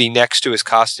sitting next to his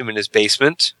costume in his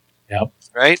basement. Yep.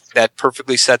 Right? That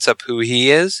perfectly sets up who he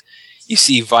is. You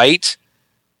see Veidt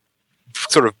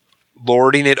sort of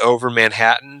lording it over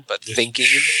Manhattan, but just thinking.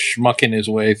 Schmucking his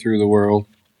way through the world.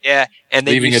 Yeah. And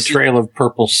then leaving a trail of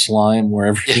purple slime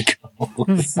wherever he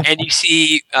goes. And you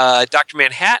see Dr.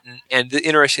 Manhattan, and the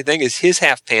interesting thing is his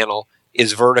half panel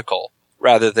is vertical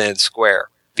rather than square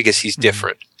because he's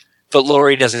different. But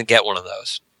Laurie doesn't get one of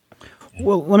those.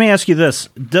 Well, let me ask you this.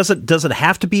 Does it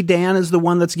have to be Dan as the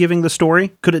one that's giving the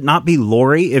story? Could it not be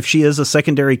Laurie if she is a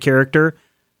secondary character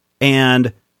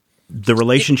and the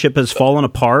relationship has fallen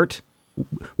apart?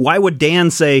 Why would Dan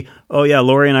say, oh yeah,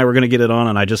 Laurie and I were going to get it on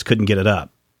and I just couldn't get it up?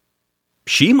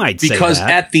 She might say that. Because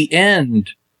at the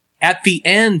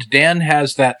end, Dan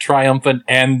has that triumphant,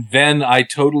 and then I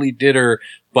totally did her,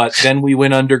 but then we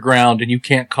went underground and you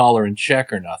can't call her and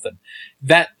check or nothing.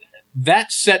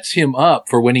 That sets him up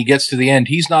for when he gets to the end.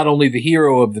 He's not only the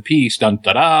hero of the piece, dun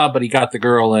da da, but he got the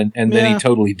girl and then he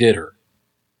totally did her.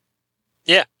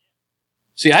 Yeah.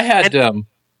 See, I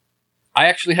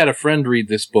actually had a friend read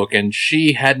this book, and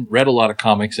she hadn't read a lot of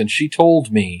comics, and she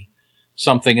told me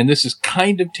something, and this is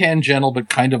kind of tangential, but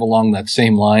kind of along that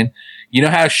same line. You know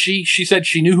how she said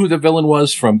she knew who the villain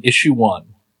was from issue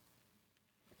 1.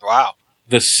 Wow.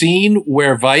 The scene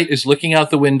where Veidt is looking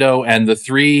out the window and the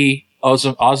 3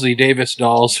 Ozzy Davis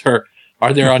dolls are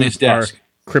there on his desk.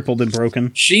 Crippled and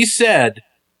broken. She said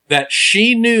that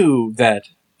she knew that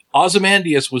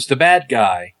Ozymandias was the bad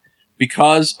guy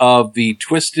because of the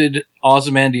twisted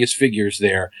Ozymandias figures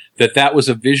there, that was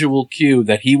a visual cue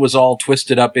that he was all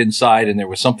twisted up inside and there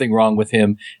was something wrong with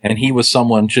him and he was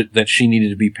someone that she needed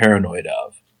to be paranoid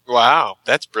of. Wow,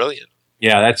 that's brilliant.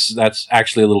 Yeah, that's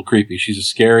actually a little creepy. She's a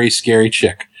scary, scary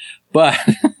chick. But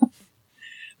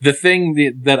the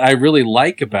thing that I really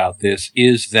like about this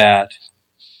is that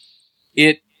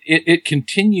it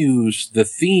continues the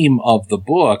theme of the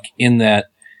book in that,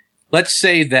 let's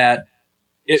say that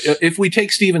if we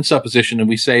take Stephen's supposition and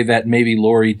we say that maybe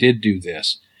Laurie did do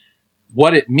this,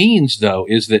 what it means, though,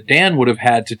 is that Dan would have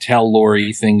had to tell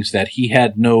Laurie things that he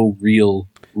had no real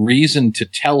reason to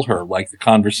tell her, like the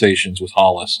conversations with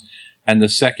Hollis and the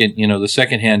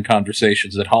secondhand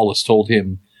conversations that Hollis told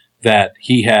him that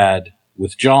he had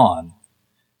with John.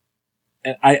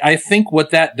 And I think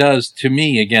what that does to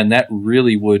me, again, that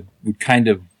really would kind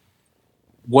of,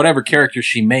 whatever character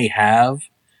she may have,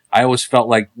 I always felt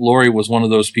like Laurie was one of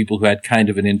those people who had kind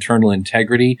of an internal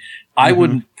integrity. I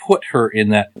wouldn't put her in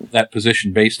that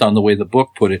position based on the way the book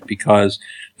put it, because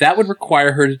that would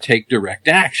require her to take direct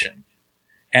action.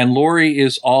 And Laurie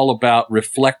is all about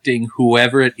reflecting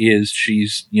whoever it is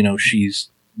she's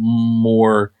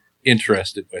more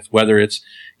interested with, whether it's,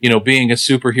 being a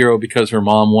superhero because her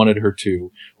mom wanted her to,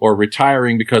 or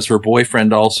retiring because her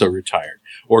boyfriend also retired,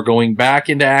 or going back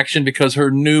into action because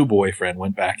her new boyfriend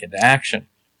went back into action.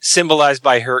 Symbolized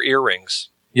by her earrings.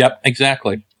 Yep,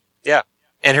 exactly. Yeah.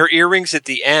 And her earrings at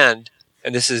the end,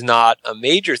 and this is not a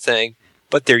major thing,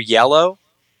 but they're yellow,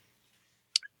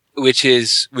 which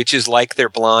is like their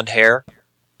blonde hair.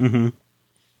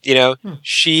 Mm-hmm.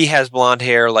 She has blonde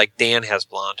hair like Dan has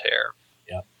blonde hair.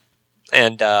 Yeah.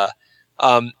 And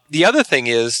The other thing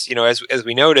is, as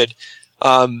we noted,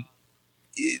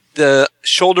 the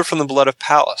shoulder from the blood of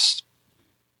Pallas.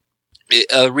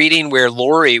 A reading where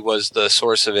Laurie was the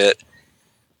source of it.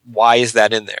 Why is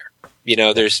that in there?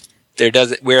 There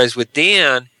doesn't. Whereas with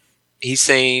Dan, he's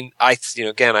saying, I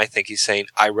think he's saying,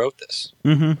 I wrote this.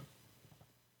 Mm-hmm.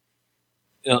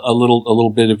 A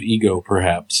little bit of ego,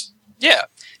 perhaps. Yeah,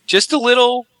 just a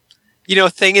little,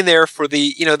 thing in there for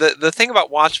the, the thing about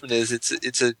Watchmen is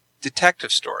it's a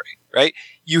detective story, right?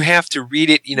 You have to read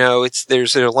it.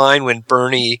 There's a line when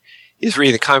Bernie is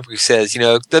reading the comic book, says, it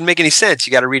doesn't make any sense.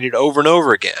 You got to read it over and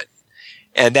over again,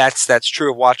 and that's true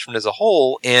of Watchmen as a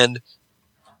whole. And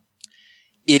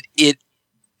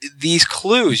these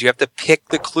clues, you have to pick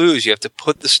the clues, you have to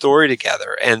put the story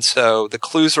together, and so the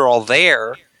clues are all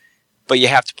there, but you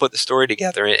have to put the story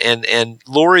together. And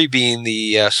Laurie being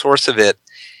the source of it,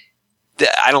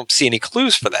 I don't see any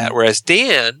clues for that. Whereas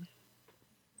Dan,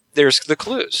 there's the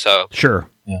clues. So sure.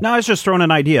 Yeah. No, I was just throwing an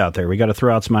idea out there. We got to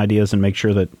throw out some ideas and make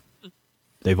sure that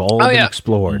they've all been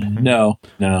explored. No.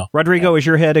 Rodrigo, is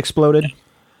your head exploded?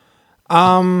 Shut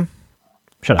up,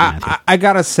 Matthew. I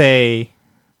gotta say,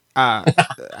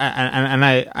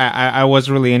 I was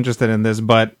really interested in this,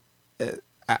 but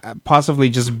possibly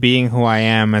just being who I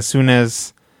am, as soon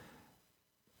as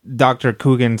Dr.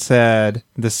 Coogan said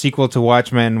the sequel to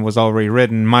Watchmen was already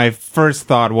written, my first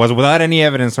thought was, without any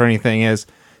evidence or anything, is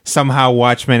somehow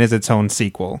Watchmen is its own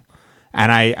sequel.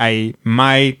 And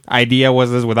my idea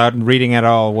was this, without reading at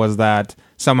all, was that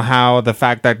somehow the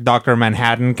fact that Dr.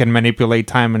 Manhattan can manipulate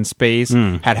time and space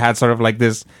had sort of like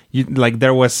this,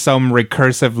 there was some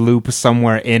recursive loop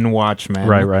somewhere in Watchmen.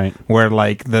 Right. Where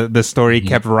like the story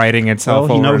kept writing itself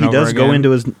over and over again. He does go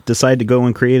into decide to go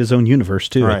and create his own universe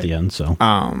too at the end. So,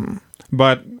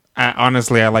 but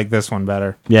honestly, I like this one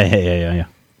better.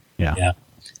 Yeah.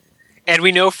 And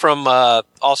we know from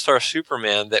All-Star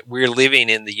Superman that we're living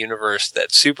in the universe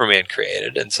that Superman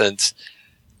created, and since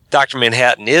Dr.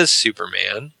 Manhattan is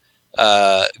Superman,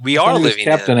 we are living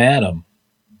Captain Atom.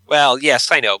 Well,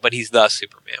 yes, I know, but he's the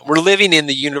Superman. We're living in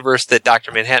the universe that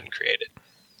Dr. Manhattan created.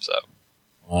 So,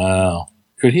 wow.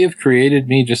 Could he have created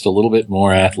me just a little bit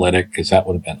more athletic? Because that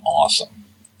would have been awesome.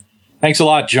 Thanks a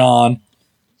lot, John.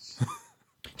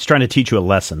 He's trying to teach you a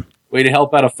lesson. Way to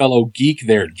help out a fellow geek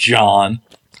there, John.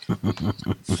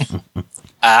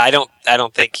 I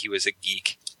don't think he was a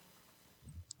geek.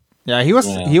 Yeah, he was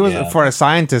for a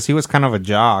scientist, he was kind of a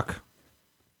jock.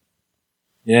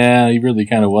 Yeah, he really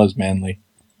kind of was manly.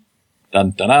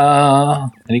 Dun dun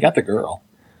dun. And he got the girl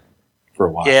for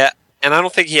a while. Yeah, and I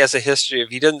don't think he has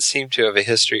he doesn't seem to have a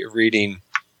history of reading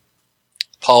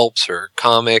pulps or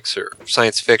comics or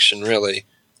science fiction, really.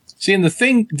 See, and the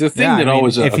thing that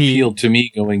always appealed to me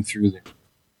going through there.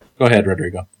 Go ahead,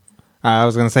 Rodrigo. I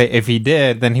was going to say, if he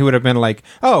did, then he would have been like,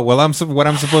 oh, well, what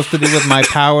I'm supposed to do with my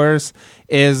powers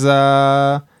is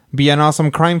be an awesome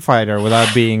crime fighter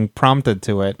without being prompted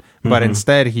to it. But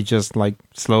instead, he just like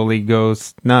slowly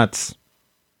goes nuts.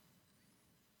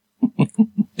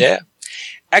 Yeah.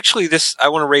 Actually, I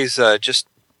want to raise just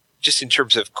in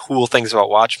terms of cool things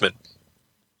about Watchmen,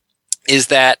 is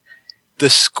that the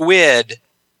Squid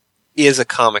is a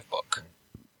comic book.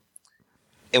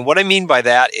 And what I mean by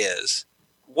that is,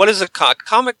 what is a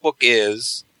comic book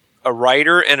is a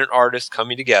writer and an artist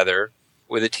coming together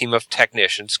with a team of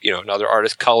technicians, another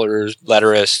artist, colorers,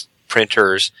 letterists,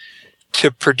 printers, to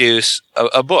produce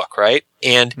a book, right?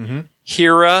 And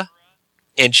Hira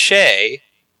and Shay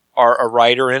are a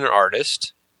writer and an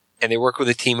artist, and they work with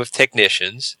a team of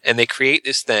technicians, and they create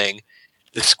this thing,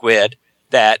 the Squid,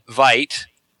 that Veidt,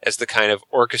 as the kind of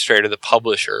orchestrator, the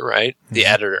publisher, right, the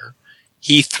editor,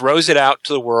 he throws it out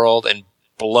to the world and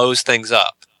blows things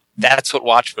up. That's what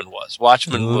Watchmen was.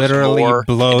 Watchmen literally was Moore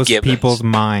blows and people's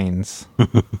minds.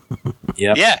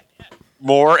 Yep. Yeah.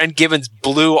 Moore and Gibbons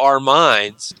blew our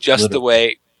minds the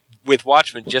way, with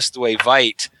Watchmen, just the way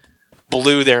Veidt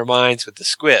blew their minds with the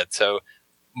Squid. So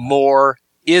Moore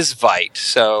is Veidt.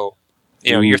 So,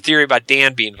 your theory about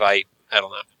Dan being Veidt, I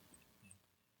don't know.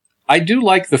 I do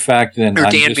like the fact that or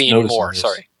Dan being Moore.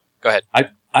 Sorry. Go ahead.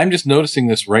 I'm just noticing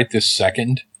this right this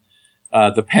second.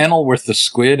 The panel with the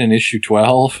Squid in issue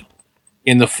 12,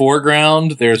 in the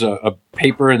foreground, there's a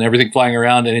paper and everything flying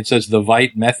around, and it says the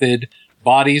Veidt method,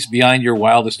 bodies behind your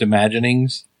wildest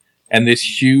imaginings. And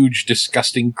this huge,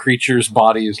 disgusting creature's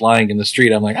body is lying in the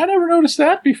street. I'm like, I never noticed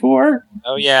that before.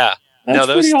 Oh, yeah. That's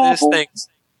those awful. things.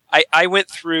 I went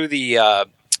through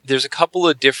there's a couple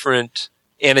of different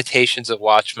annotations of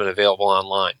Watchmen available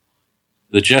online.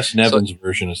 The Jess Nevins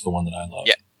version is the one that I love.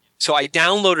 Yeah. So I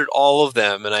downloaded all of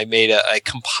them and I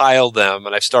compiled them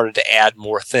and I've started to add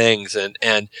more things.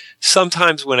 And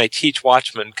sometimes when I teach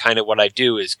Watchmen, kind of what I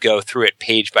do is go through it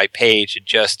page by page and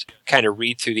just kind of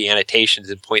read through the annotations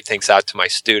and point things out to my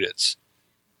students.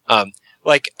 In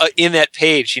that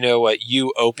page,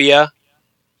 Utopia,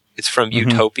 it's from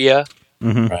Utopia.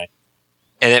 Mm-hmm. Right.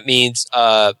 And that means,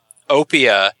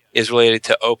 opia is related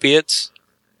to opiates,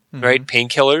 right?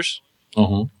 Painkillers.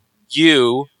 Mm-hmm.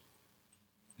 U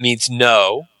means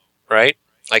no, right?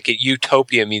 Like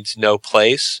utopia means no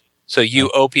place. So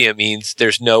utopia means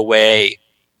there's no way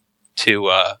to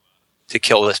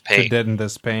kill this pain. To deaden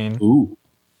this pain. Ooh.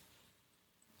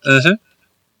 Uh-huh.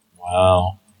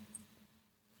 Wow.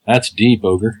 That's deep,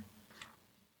 Ogre.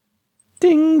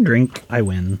 Ding, drink, I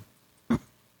win.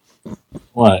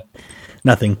 What?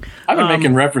 Nothing. I've been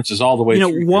making references all the way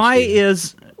through. Why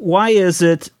is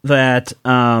it that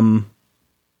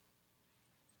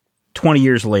 20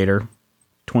 years later,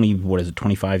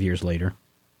 25 years later,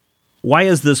 why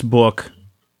is this book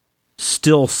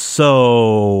still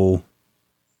so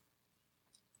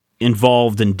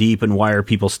involved and deep, and why are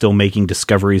people still making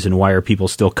discoveries, and why are people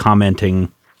still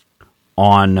commenting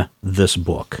on this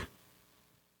book?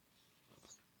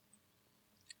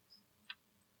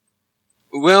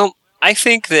 Well, I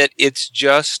think that it's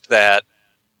just that,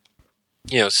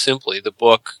 simply the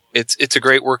book, it's a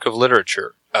great work of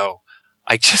literature. Oh,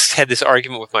 I just had this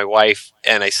argument with my wife,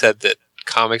 and I said that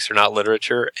comics are not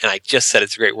literature, and I just said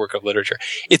it's a great work of literature.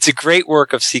 It's a great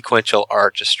work of sequential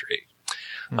artistry.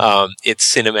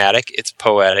 It's cinematic, it's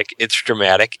poetic, it's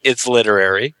dramatic, it's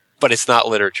literary, but it's not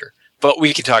literature. But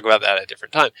we can talk about that at a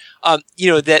different time.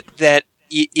 That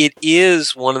it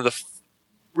is one of the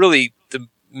really the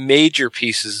major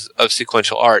pieces of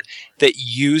sequential art that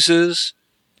uses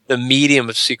the medium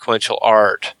of sequential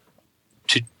art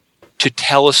to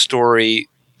tell a story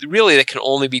really that can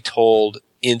only be told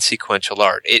in sequential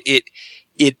art. It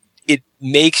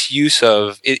makes use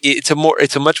of it. It's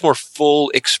a much more full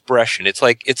expression. It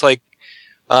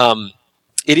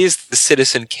is the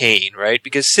Citizen Kane, right?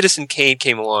 Because Citizen Kane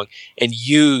came along and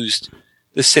used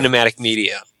the cinematic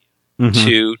medium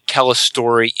to tell a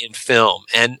story in film.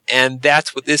 And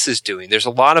that's what this is doing. There's a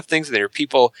lot of things there.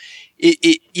 People,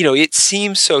 it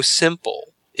seems so simple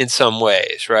in some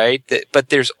ways, right? But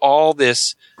there's all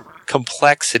this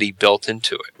complexity built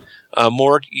into it.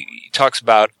 Mort talks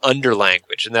about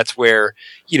underlanguage, and that's where,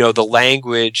 the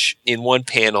language in one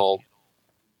panel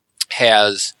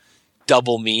has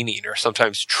double meaning or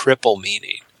sometimes triple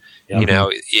meaning.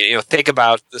 Yep. Think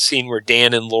about the scene where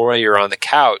Dan and Lori are on the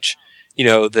couch.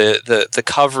 The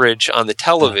coverage on the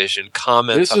television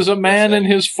comments. This is a man in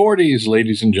his 40s,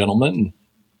 ladies and gentlemen.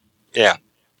 Yeah.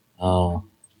 Oh.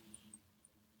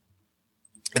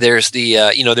 There's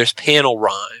there's panel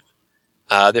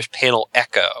rhyme. There's panel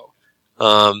echo.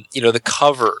 The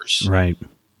covers right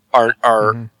are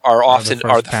often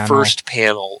the first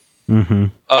panel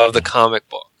of the comic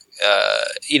book.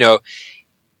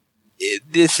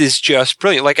 This is just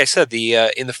brilliant. Like I said,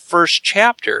 in the first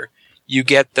chapter, you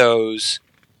get those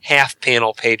half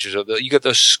panel pages you get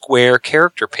those square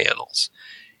character panels,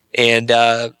 and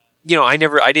I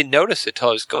didn't notice it till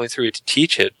I was going through it to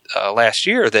teach it last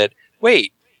year. That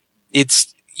wait,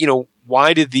 it's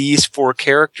why did these four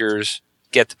characters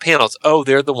get the panels? Oh,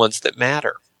 they're the ones that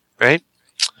matter, right?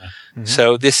 Mm-hmm.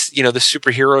 So this, the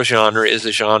superhero genre is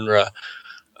a genre.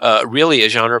 Really a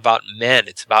genre about men.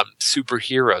 It's about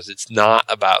superheroes. It's not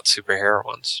about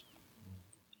superheroines.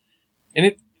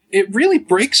 And it really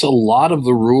breaks a lot of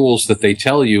the rules that they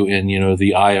tell you in,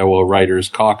 the Iowa Writers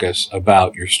Caucus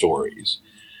about your stories.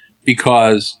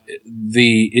 Because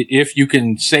if you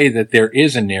can say that there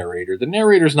is a narrator, the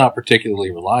narrator is not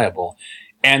particularly reliable.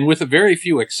 And with a very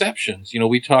few exceptions,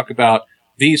 we talk about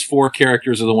these four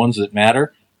characters are the ones that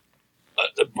matter.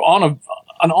 On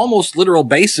an almost literal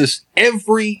basis,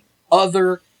 every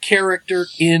other character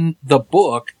in the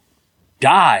book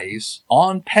dies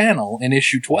on panel in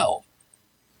issue 12.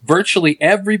 Virtually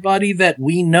everybody that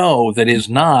we know that is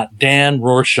not Dan,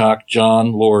 Rorschach,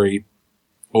 John, Laurie,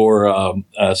 or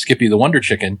Skippy the Wonder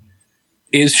Chicken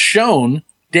is shown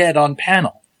dead on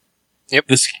panel. Yep.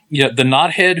 The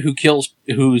knothead who kills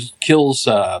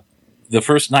the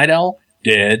first Night Owl,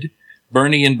 dead.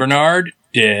 Bernie and Bernard,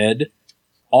 dead.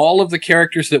 All of the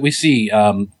characters that we see,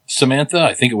 Samantha,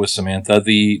 I think it was Samantha,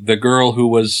 the girl who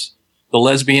was the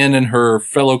lesbian and her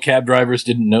fellow cab drivers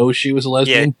didn't know she was a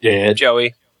lesbian, dead.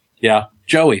 Joey. Yeah,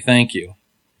 Joey, thank you.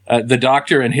 The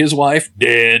doctor and his wife,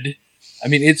 dead. I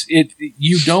mean,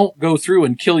 you don't go through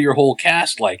and kill your whole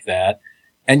cast like that,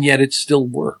 and yet it still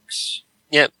works.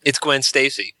 Yeah, it's Gwen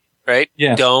Stacy, right?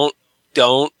 Yeah. Don't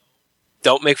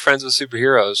Don't make friends with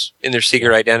superheroes in their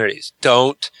secret identities.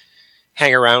 Don't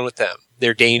hang around with them.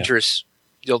 They're dangerous.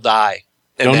 You'll die.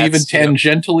 And don't even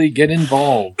tangentially get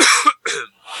involved.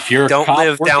 If you're don't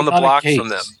live down the block from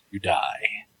them. You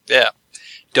die. Yeah.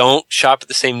 Don't shop at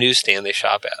the same newsstand they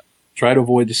shop at. Try to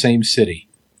avoid the same city.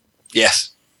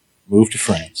 Yes. Move to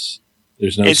France.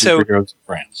 There's no superheroes in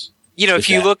France. If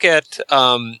you look at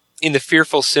in the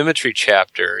Fearful Symmetry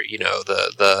chapter,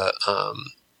 the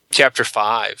chapter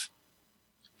 5,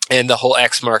 and the whole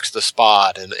X marks the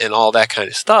spot and all that kind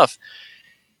of stuff,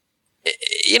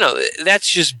 that's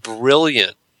just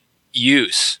brilliant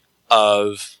use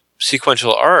of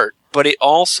sequential art, but it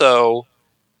also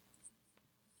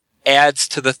adds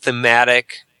to the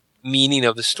thematic meaning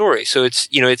of the story. So it's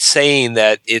saying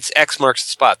that it's X marks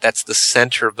the spot. That's the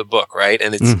center of the book, right?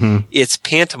 And it's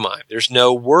pantomime. There's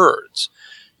no words.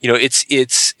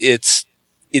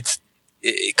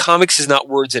 Comics is not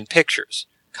words and pictures.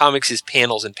 Comics is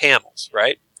panels and panels,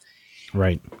 right?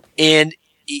 Right. And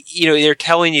they're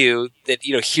telling you that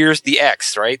here's the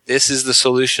X, right? This is the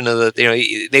solution of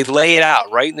the. They lay it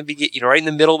out right in the beginning, right in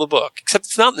the middle of the book. Except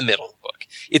it's not in the middle of the book.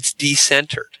 It's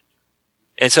decentered.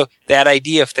 And so that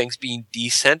idea of things being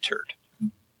decentered,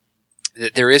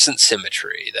 that there isn't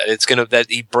symmetry, that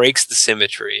he breaks the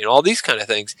symmetry and all these kind of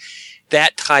things,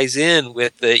 that ties in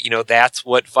with that's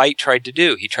what Veidt tried to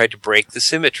do. He tried to break the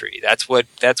symmetry. That's what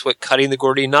cutting the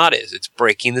Gordian knot is. It's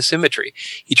breaking the symmetry.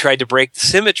 He tried to break the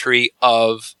symmetry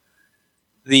of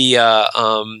the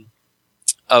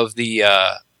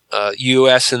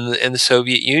U.S. and the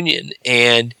Soviet Union,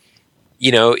 and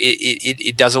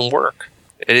it doesn't work.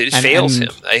 It fails him.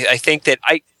 I think that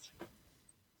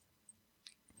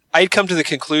I'd come to the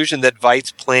conclusion that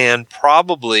Veidt's plan,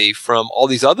 probably from all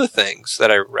these other things that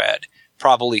I read,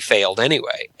 probably failed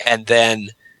anyway. And then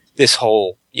this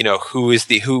whole, who is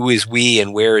we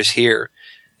and where is here,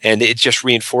 and it just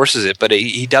reinforces it. But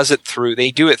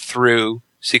they do it through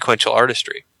sequential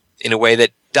artistry in a way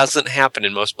that doesn't happen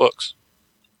in most books.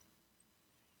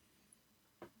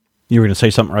 You were going to say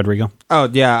something, Rodrigo? Oh,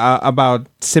 yeah, about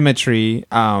symmetry.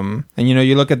 And,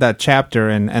 you look at that chapter,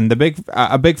 and a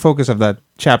big focus of that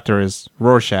chapter is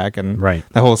Rorschach and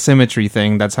the whole symmetry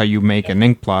thing. That's how you make an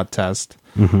ink blot test.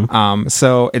 Mm-hmm.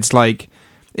 So it's like,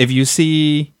 if you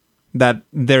see that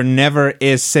there never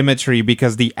is symmetry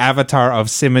because the avatar of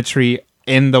symmetry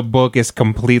in the book is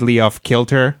completely off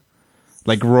kilter,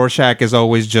 like Rorschach is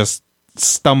always just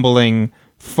stumbling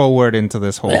forward into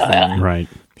this whole thing. Right.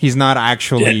 He's not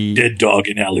actually dead dog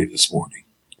in alley this morning.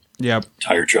 Yep.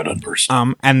 Tire tread unburst.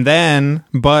 And then,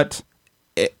 but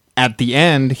at the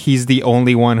end, he's the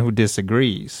only one who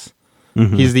disagrees.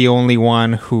 Mm-hmm. He's the only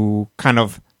one who kind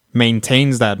of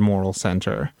maintains that moral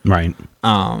center. Right.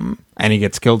 And he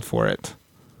gets killed for it.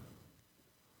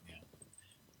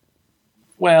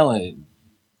 Well,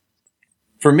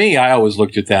 for me, I always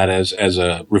looked at that as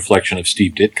a reflection of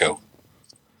Steve Ditko.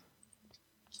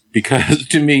 Because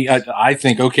to me, I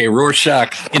think, okay,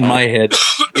 Rorschach in my head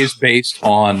is based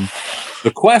on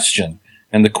The Question.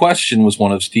 And The Question was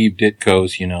one of Steve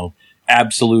Ditko's,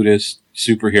 absolutist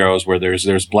superheroes where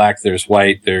there's black, there's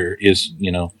white, there is,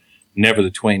 never the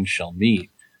twain shall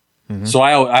meet. Mm-hmm. So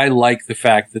I like the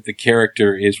fact that the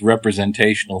character is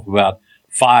representational of about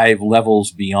 5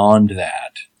 levels beyond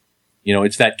that.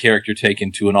 It's that character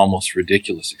taken to an almost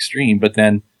ridiculous extreme, but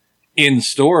then in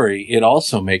story, it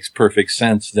also makes perfect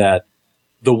sense that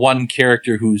the one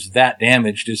character who's that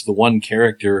damaged is the one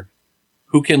character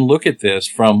who can look at this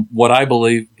from what I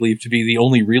believe to be the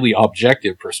only really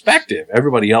objective perspective.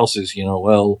 Everybody else is,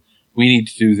 well, we need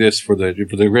to do this for the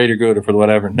greater good or for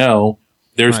whatever. No,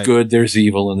 there's good, there's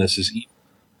evil, and this is evil.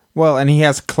 Well, and he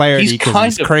has clarity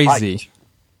because he's crazy.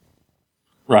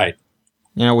 Right.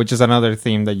 Which is another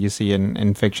theme that you see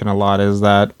in fiction a lot, is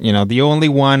that, the only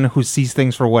one who sees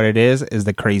things for what it is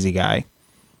the crazy guy.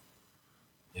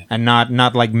 Yeah. And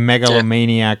not like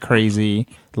megalomaniac crazy,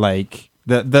 like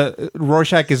the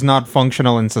Rorschach is not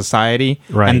functional in society,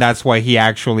 right. And that's why he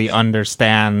actually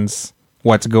understands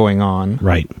what's going on.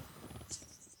 Right.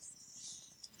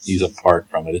 He's apart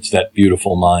from it. It's that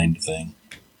beautiful mind thing.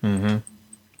 Mm-hmm.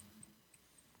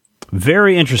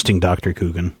 Very interesting, Dr.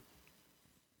 Coogan.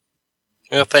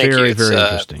 Well, thank you. Very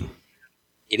interesting.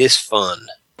 It is fun.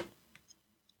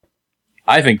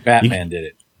 I think Batman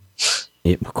did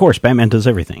it. Of course, Batman does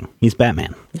everything. He's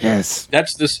Batman. Yes.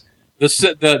 That's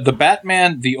the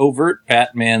Batman, the overt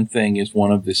Batman thing is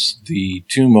one of the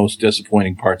 2 most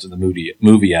disappointing parts of the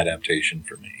movie adaptation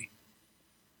for me.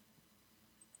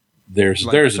 There's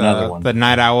another one. The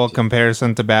Night Owl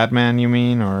comparison to Batman, you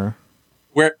mean, or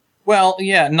Well,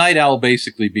 yeah, Night Owl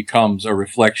basically becomes a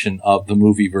reflection of the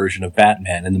movie version of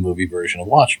Batman and the movie version of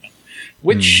Watchmen.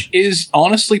 which is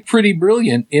honestly pretty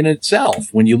brilliant in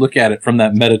itself when you look at it from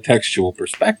that metatextual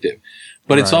perspective.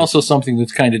 But it's also something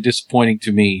that's kind of disappointing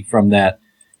to me from that,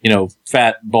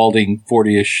 fat, balding,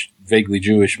 40-ish, vaguely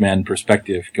Jewish man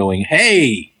perspective going,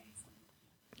 hey,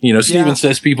 Steven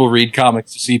says people read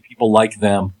comics to see people like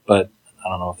them, but I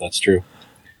don't know if that's true.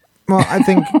 Well,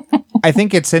 I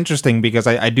think it's interesting because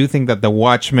I do think that the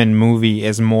Watchmen movie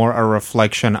is more a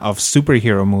reflection of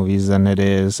superhero movies than it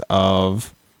is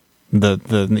of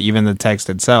even the text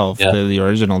itself, the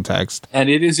original text. And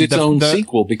it is its own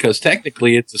sequel because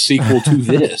technically it's a sequel to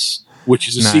this, which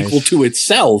is a sequel to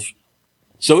itself.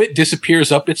 So it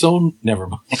disappears up its own. Never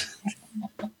mind.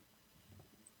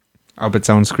 Up its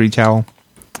own screech owl.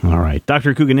 All right,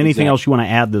 Dr. Coogan. Anything else you want to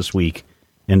add this week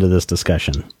into this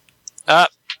discussion?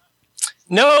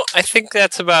 No, I think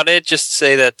that's about it. Just to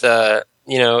say that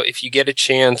if you get a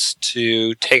chance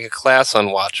to take a class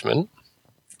on Watchmen,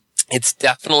 it's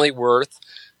definitely worth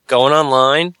going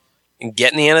online and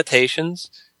getting the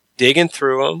annotations, digging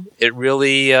through them. It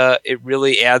really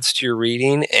adds to your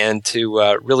reading, and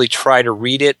to really try to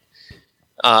read it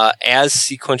as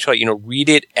sequential. Read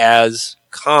it as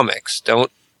comics.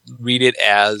 Don't read it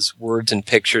as words and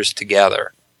pictures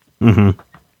together. Mm-hmm.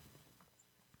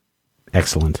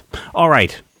 Excellent. All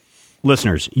right,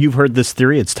 listeners, you've heard this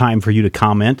theory. It's time for you to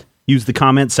comment. Use the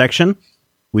comment section.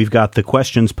 We've got the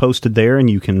questions posted there, and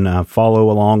you can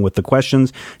follow along with the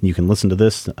questions. You can listen to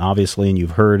this, obviously, and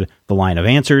you've heard the line of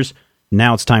answers.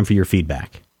 Now it's time for your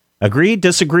feedback. Agree,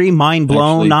 disagree, mind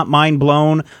blown, not mind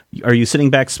blown? Are you sitting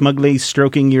back smugly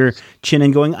stroking your chin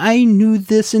and going, I knew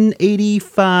this in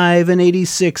 85 and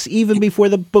 86, even before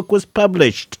the book was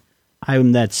published.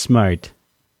 I'm that smart.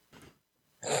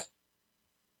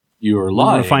 You are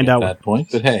lying at that point,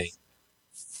 but hey.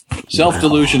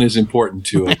 Self-delusion is important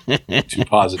to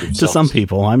positive to some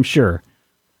people, I'm sure.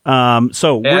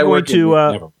 So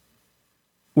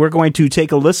we're going to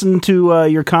take a listen to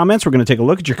your comments. We're going to take a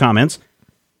look at your comments.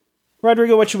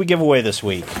 Rodrigo, what should we give away this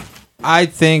week? I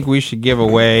think we should give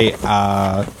away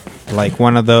like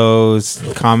one of those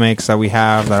comics that we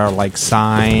have that are like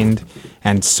signed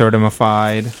and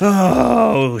certified.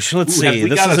 Oh, let's see.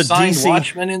 This is a signed DC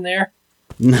Watchmen in there.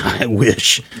 No, I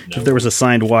wish. No. If there was a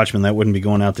signed Watchman, that wouldn't be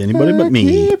going out to anybody but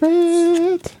me.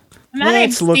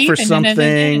 Let's look for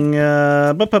something. Do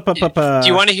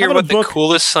you want to hear what the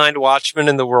coolest signed Watchman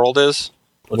in the world is?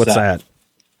 What's that?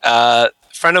 A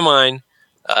friend of mine,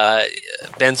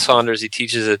 Ben Saunders, he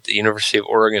teaches at the University of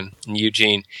Oregon in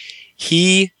Eugene.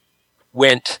 He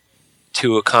went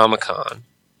to a Comic-Con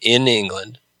in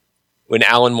England when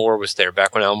Alan Moore was there,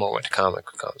 back when Alan Moore went to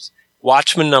Comic-Cons.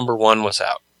 Watchmen #1 was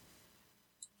out.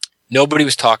 Nobody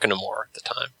was talking to Moore at the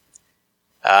time.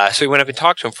 So he went up and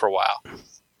talked to him for a while.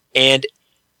 And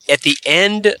at the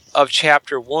end of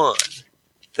chapter 1,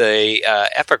 the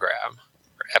epigraph,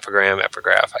 I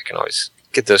can always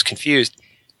get those confused,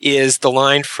 is the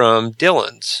line from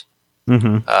Dylan's.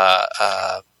 Mm-hmm.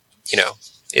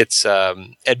 It's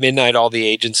at midnight, all the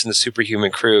agents in the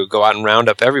superhuman crew go out and round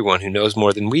up everyone who knows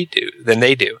more than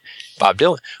they do. Bob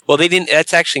Dylan. Well, they didn't.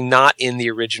 That's actually not in the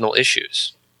original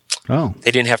issues. Oh. They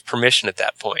didn't have permission at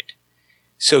that point.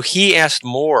 So he asked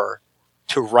Moore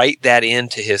to write that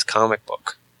into his comic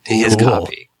book, to his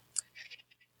copy.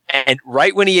 And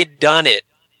right when he had done it,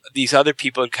 these other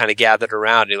people had kind of gathered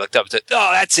around and he looked up and said,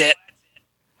 oh, that's it.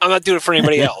 I'm not doing it for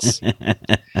anybody else.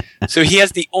 So he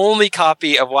has the only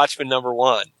copy of Watchmen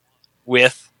 #1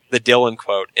 with the Dylan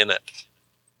quote in it.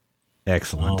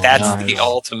 Excellent. That's the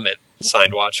ultimate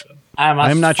signed Watchman.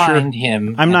 I'm not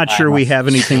sure we have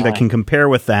anything that can compare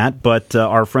with that, but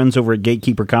our friends over at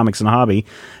Gatekeeper Comics and Hobby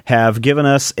have given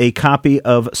us a copy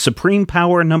of Supreme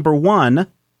Power #1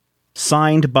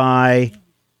 signed by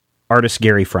artist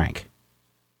Gary Frank.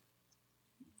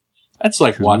 That's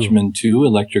like Watchmen 2,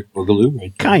 Electric Boogaloo,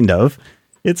 right? Kind of.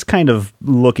 It's kind of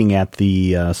looking at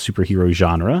the superhero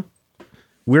genre.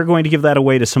 We're going to give that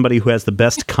away to somebody who has the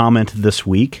best comment this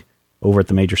week over at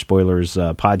the Major Spoilers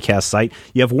podcast site.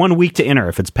 You have 1 week to enter.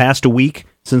 If it's past a week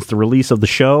since the release of the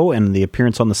show and the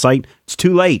appearance on the site, it's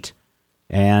too late.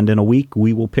 And in a week,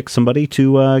 we will pick somebody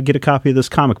to get a copy of this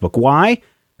comic book. Why?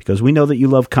 Because we know that you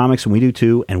love comics, and we do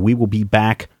too, and we will be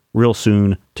back real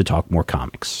soon to talk more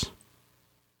comics.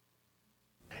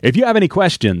 If you have any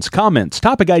questions, comments,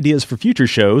 topic ideas for future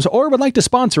shows, or would like to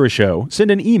sponsor a show,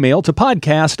 send an email to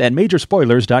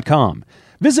podcast@majorspoilers.com.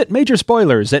 Visit Major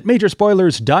Spoilers at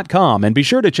majorspoilers.com and be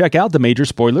sure to check out the Major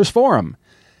Spoilers Forum.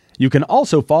 You can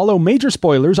also follow Major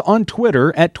Spoilers on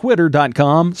Twitter at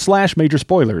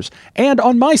twitter.com/majorspoilers and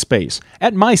on MySpace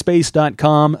at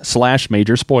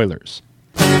myspace.com/majorspoilers.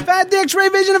 If I had the X-ray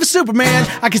vision of a Superman,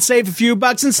 I could save a few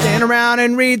bucks and stand around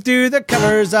and read through the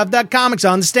covers of the comics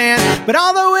on the stand. But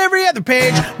although every other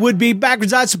page would be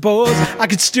backwards, I suppose I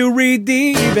could still read the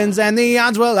evens and the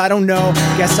odds. Well, I don't know.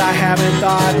 Guess I haven't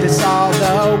thought this all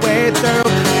the way through.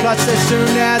 Plus, as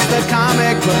soon as the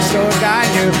comic book store guy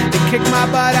knew, he kicked my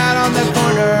butt out on the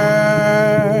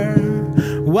corner.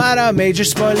 What a major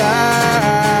spoiler.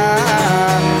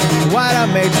 What a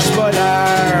major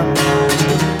spoiler.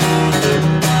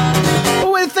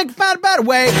 Think about a better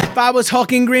way. If I was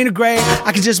hulking green or gray,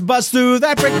 I could just bust through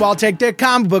that brick wall, take their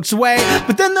comic books away.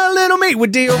 But then the little meat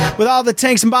would deal with all the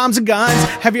tanks and bombs and guns.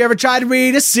 Have you ever tried to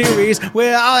read a series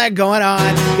with all that going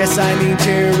on? Guess I need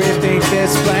to rethink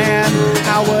this plan.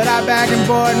 How would I back and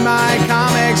board my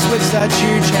comics with such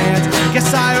huge hands?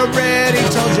 Guess I already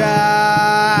told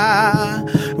ya.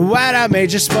 What a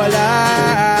major spoiler.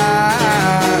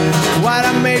 What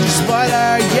a major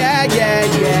spoiler. Yeah, yeah,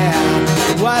 yeah.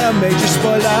 What a major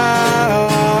spoiler.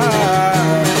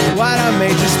 What a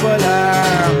major spoiler.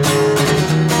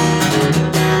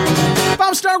 If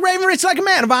I'm Stark Raven, rich like a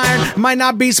man of iron, I might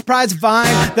not be surprised to find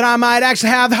that I might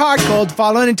actually have the heart cold to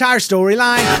follow an entire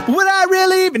storyline. But would I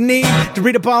really even need to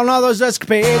read up on all those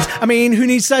escapades? I mean, who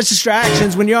needs such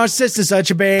distractions when your sister's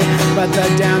such a babe? But the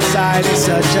downside is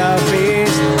such a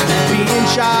beast. Being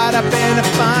shot up in a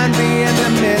fun, be in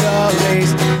the Middle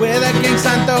East with a gang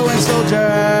sign throwing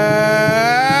soldier.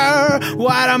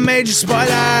 What a major spoiler.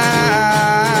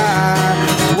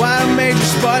 What a major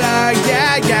spoiler.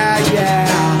 Yeah, yeah, yeah.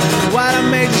 What a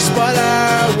major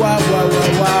spoiler. Whoa, whoa,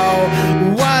 whoa,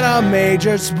 whoa. What a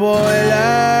major spoiler.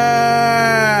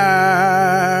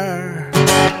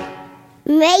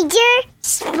 Major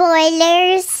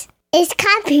Spoilers is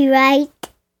copyright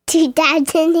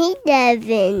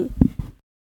 2011.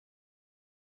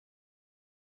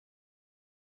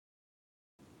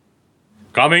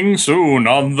 Coming soon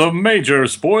on the Major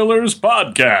Spoilers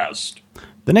Podcast.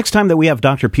 The next time that we have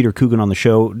Dr. Peter Coogan on the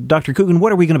show, Dr. Coogan,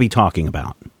 what are we going to be talking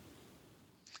about?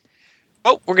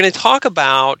 Oh, we're going to talk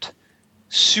about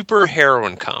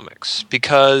superheroine comics,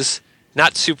 because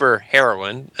not super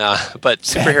heroine, but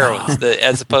superheroines,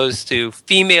 as opposed to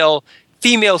female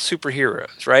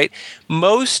superheroes, right?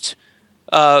 Most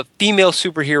female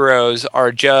superheroes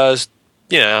are just,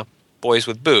 boys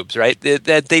with boobs, right?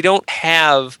 That they don't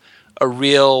have a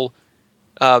real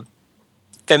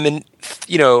feminine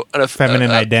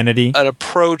identity, an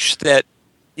approach that,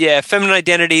 feminine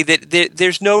identity, that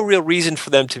there's no real reason for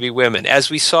them to be women.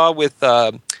 As we saw with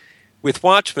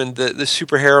Watchmen, the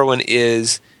superheroine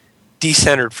is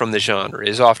decentered from the genre,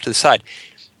 is off to the side.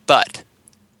 But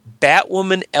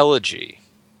Batwoman Elegy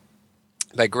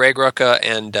by Greg Rucka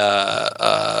and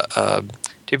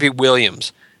J.P.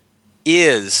 Williams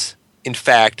is, in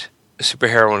fact, a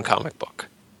superheroine comic book.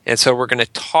 And so we're going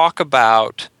to talk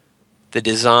about the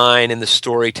design and the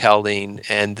storytelling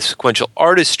and the sequential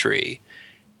artistry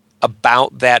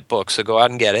about that book. So go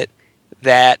out and get it.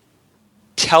 That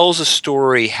tells a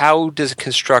story. How does it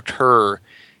construct her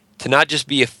to not just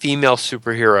be a female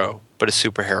superhero, but a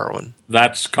superheroine?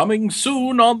 That's coming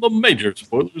soon on the Major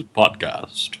Spoilers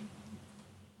Podcast.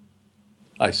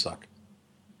 I suck.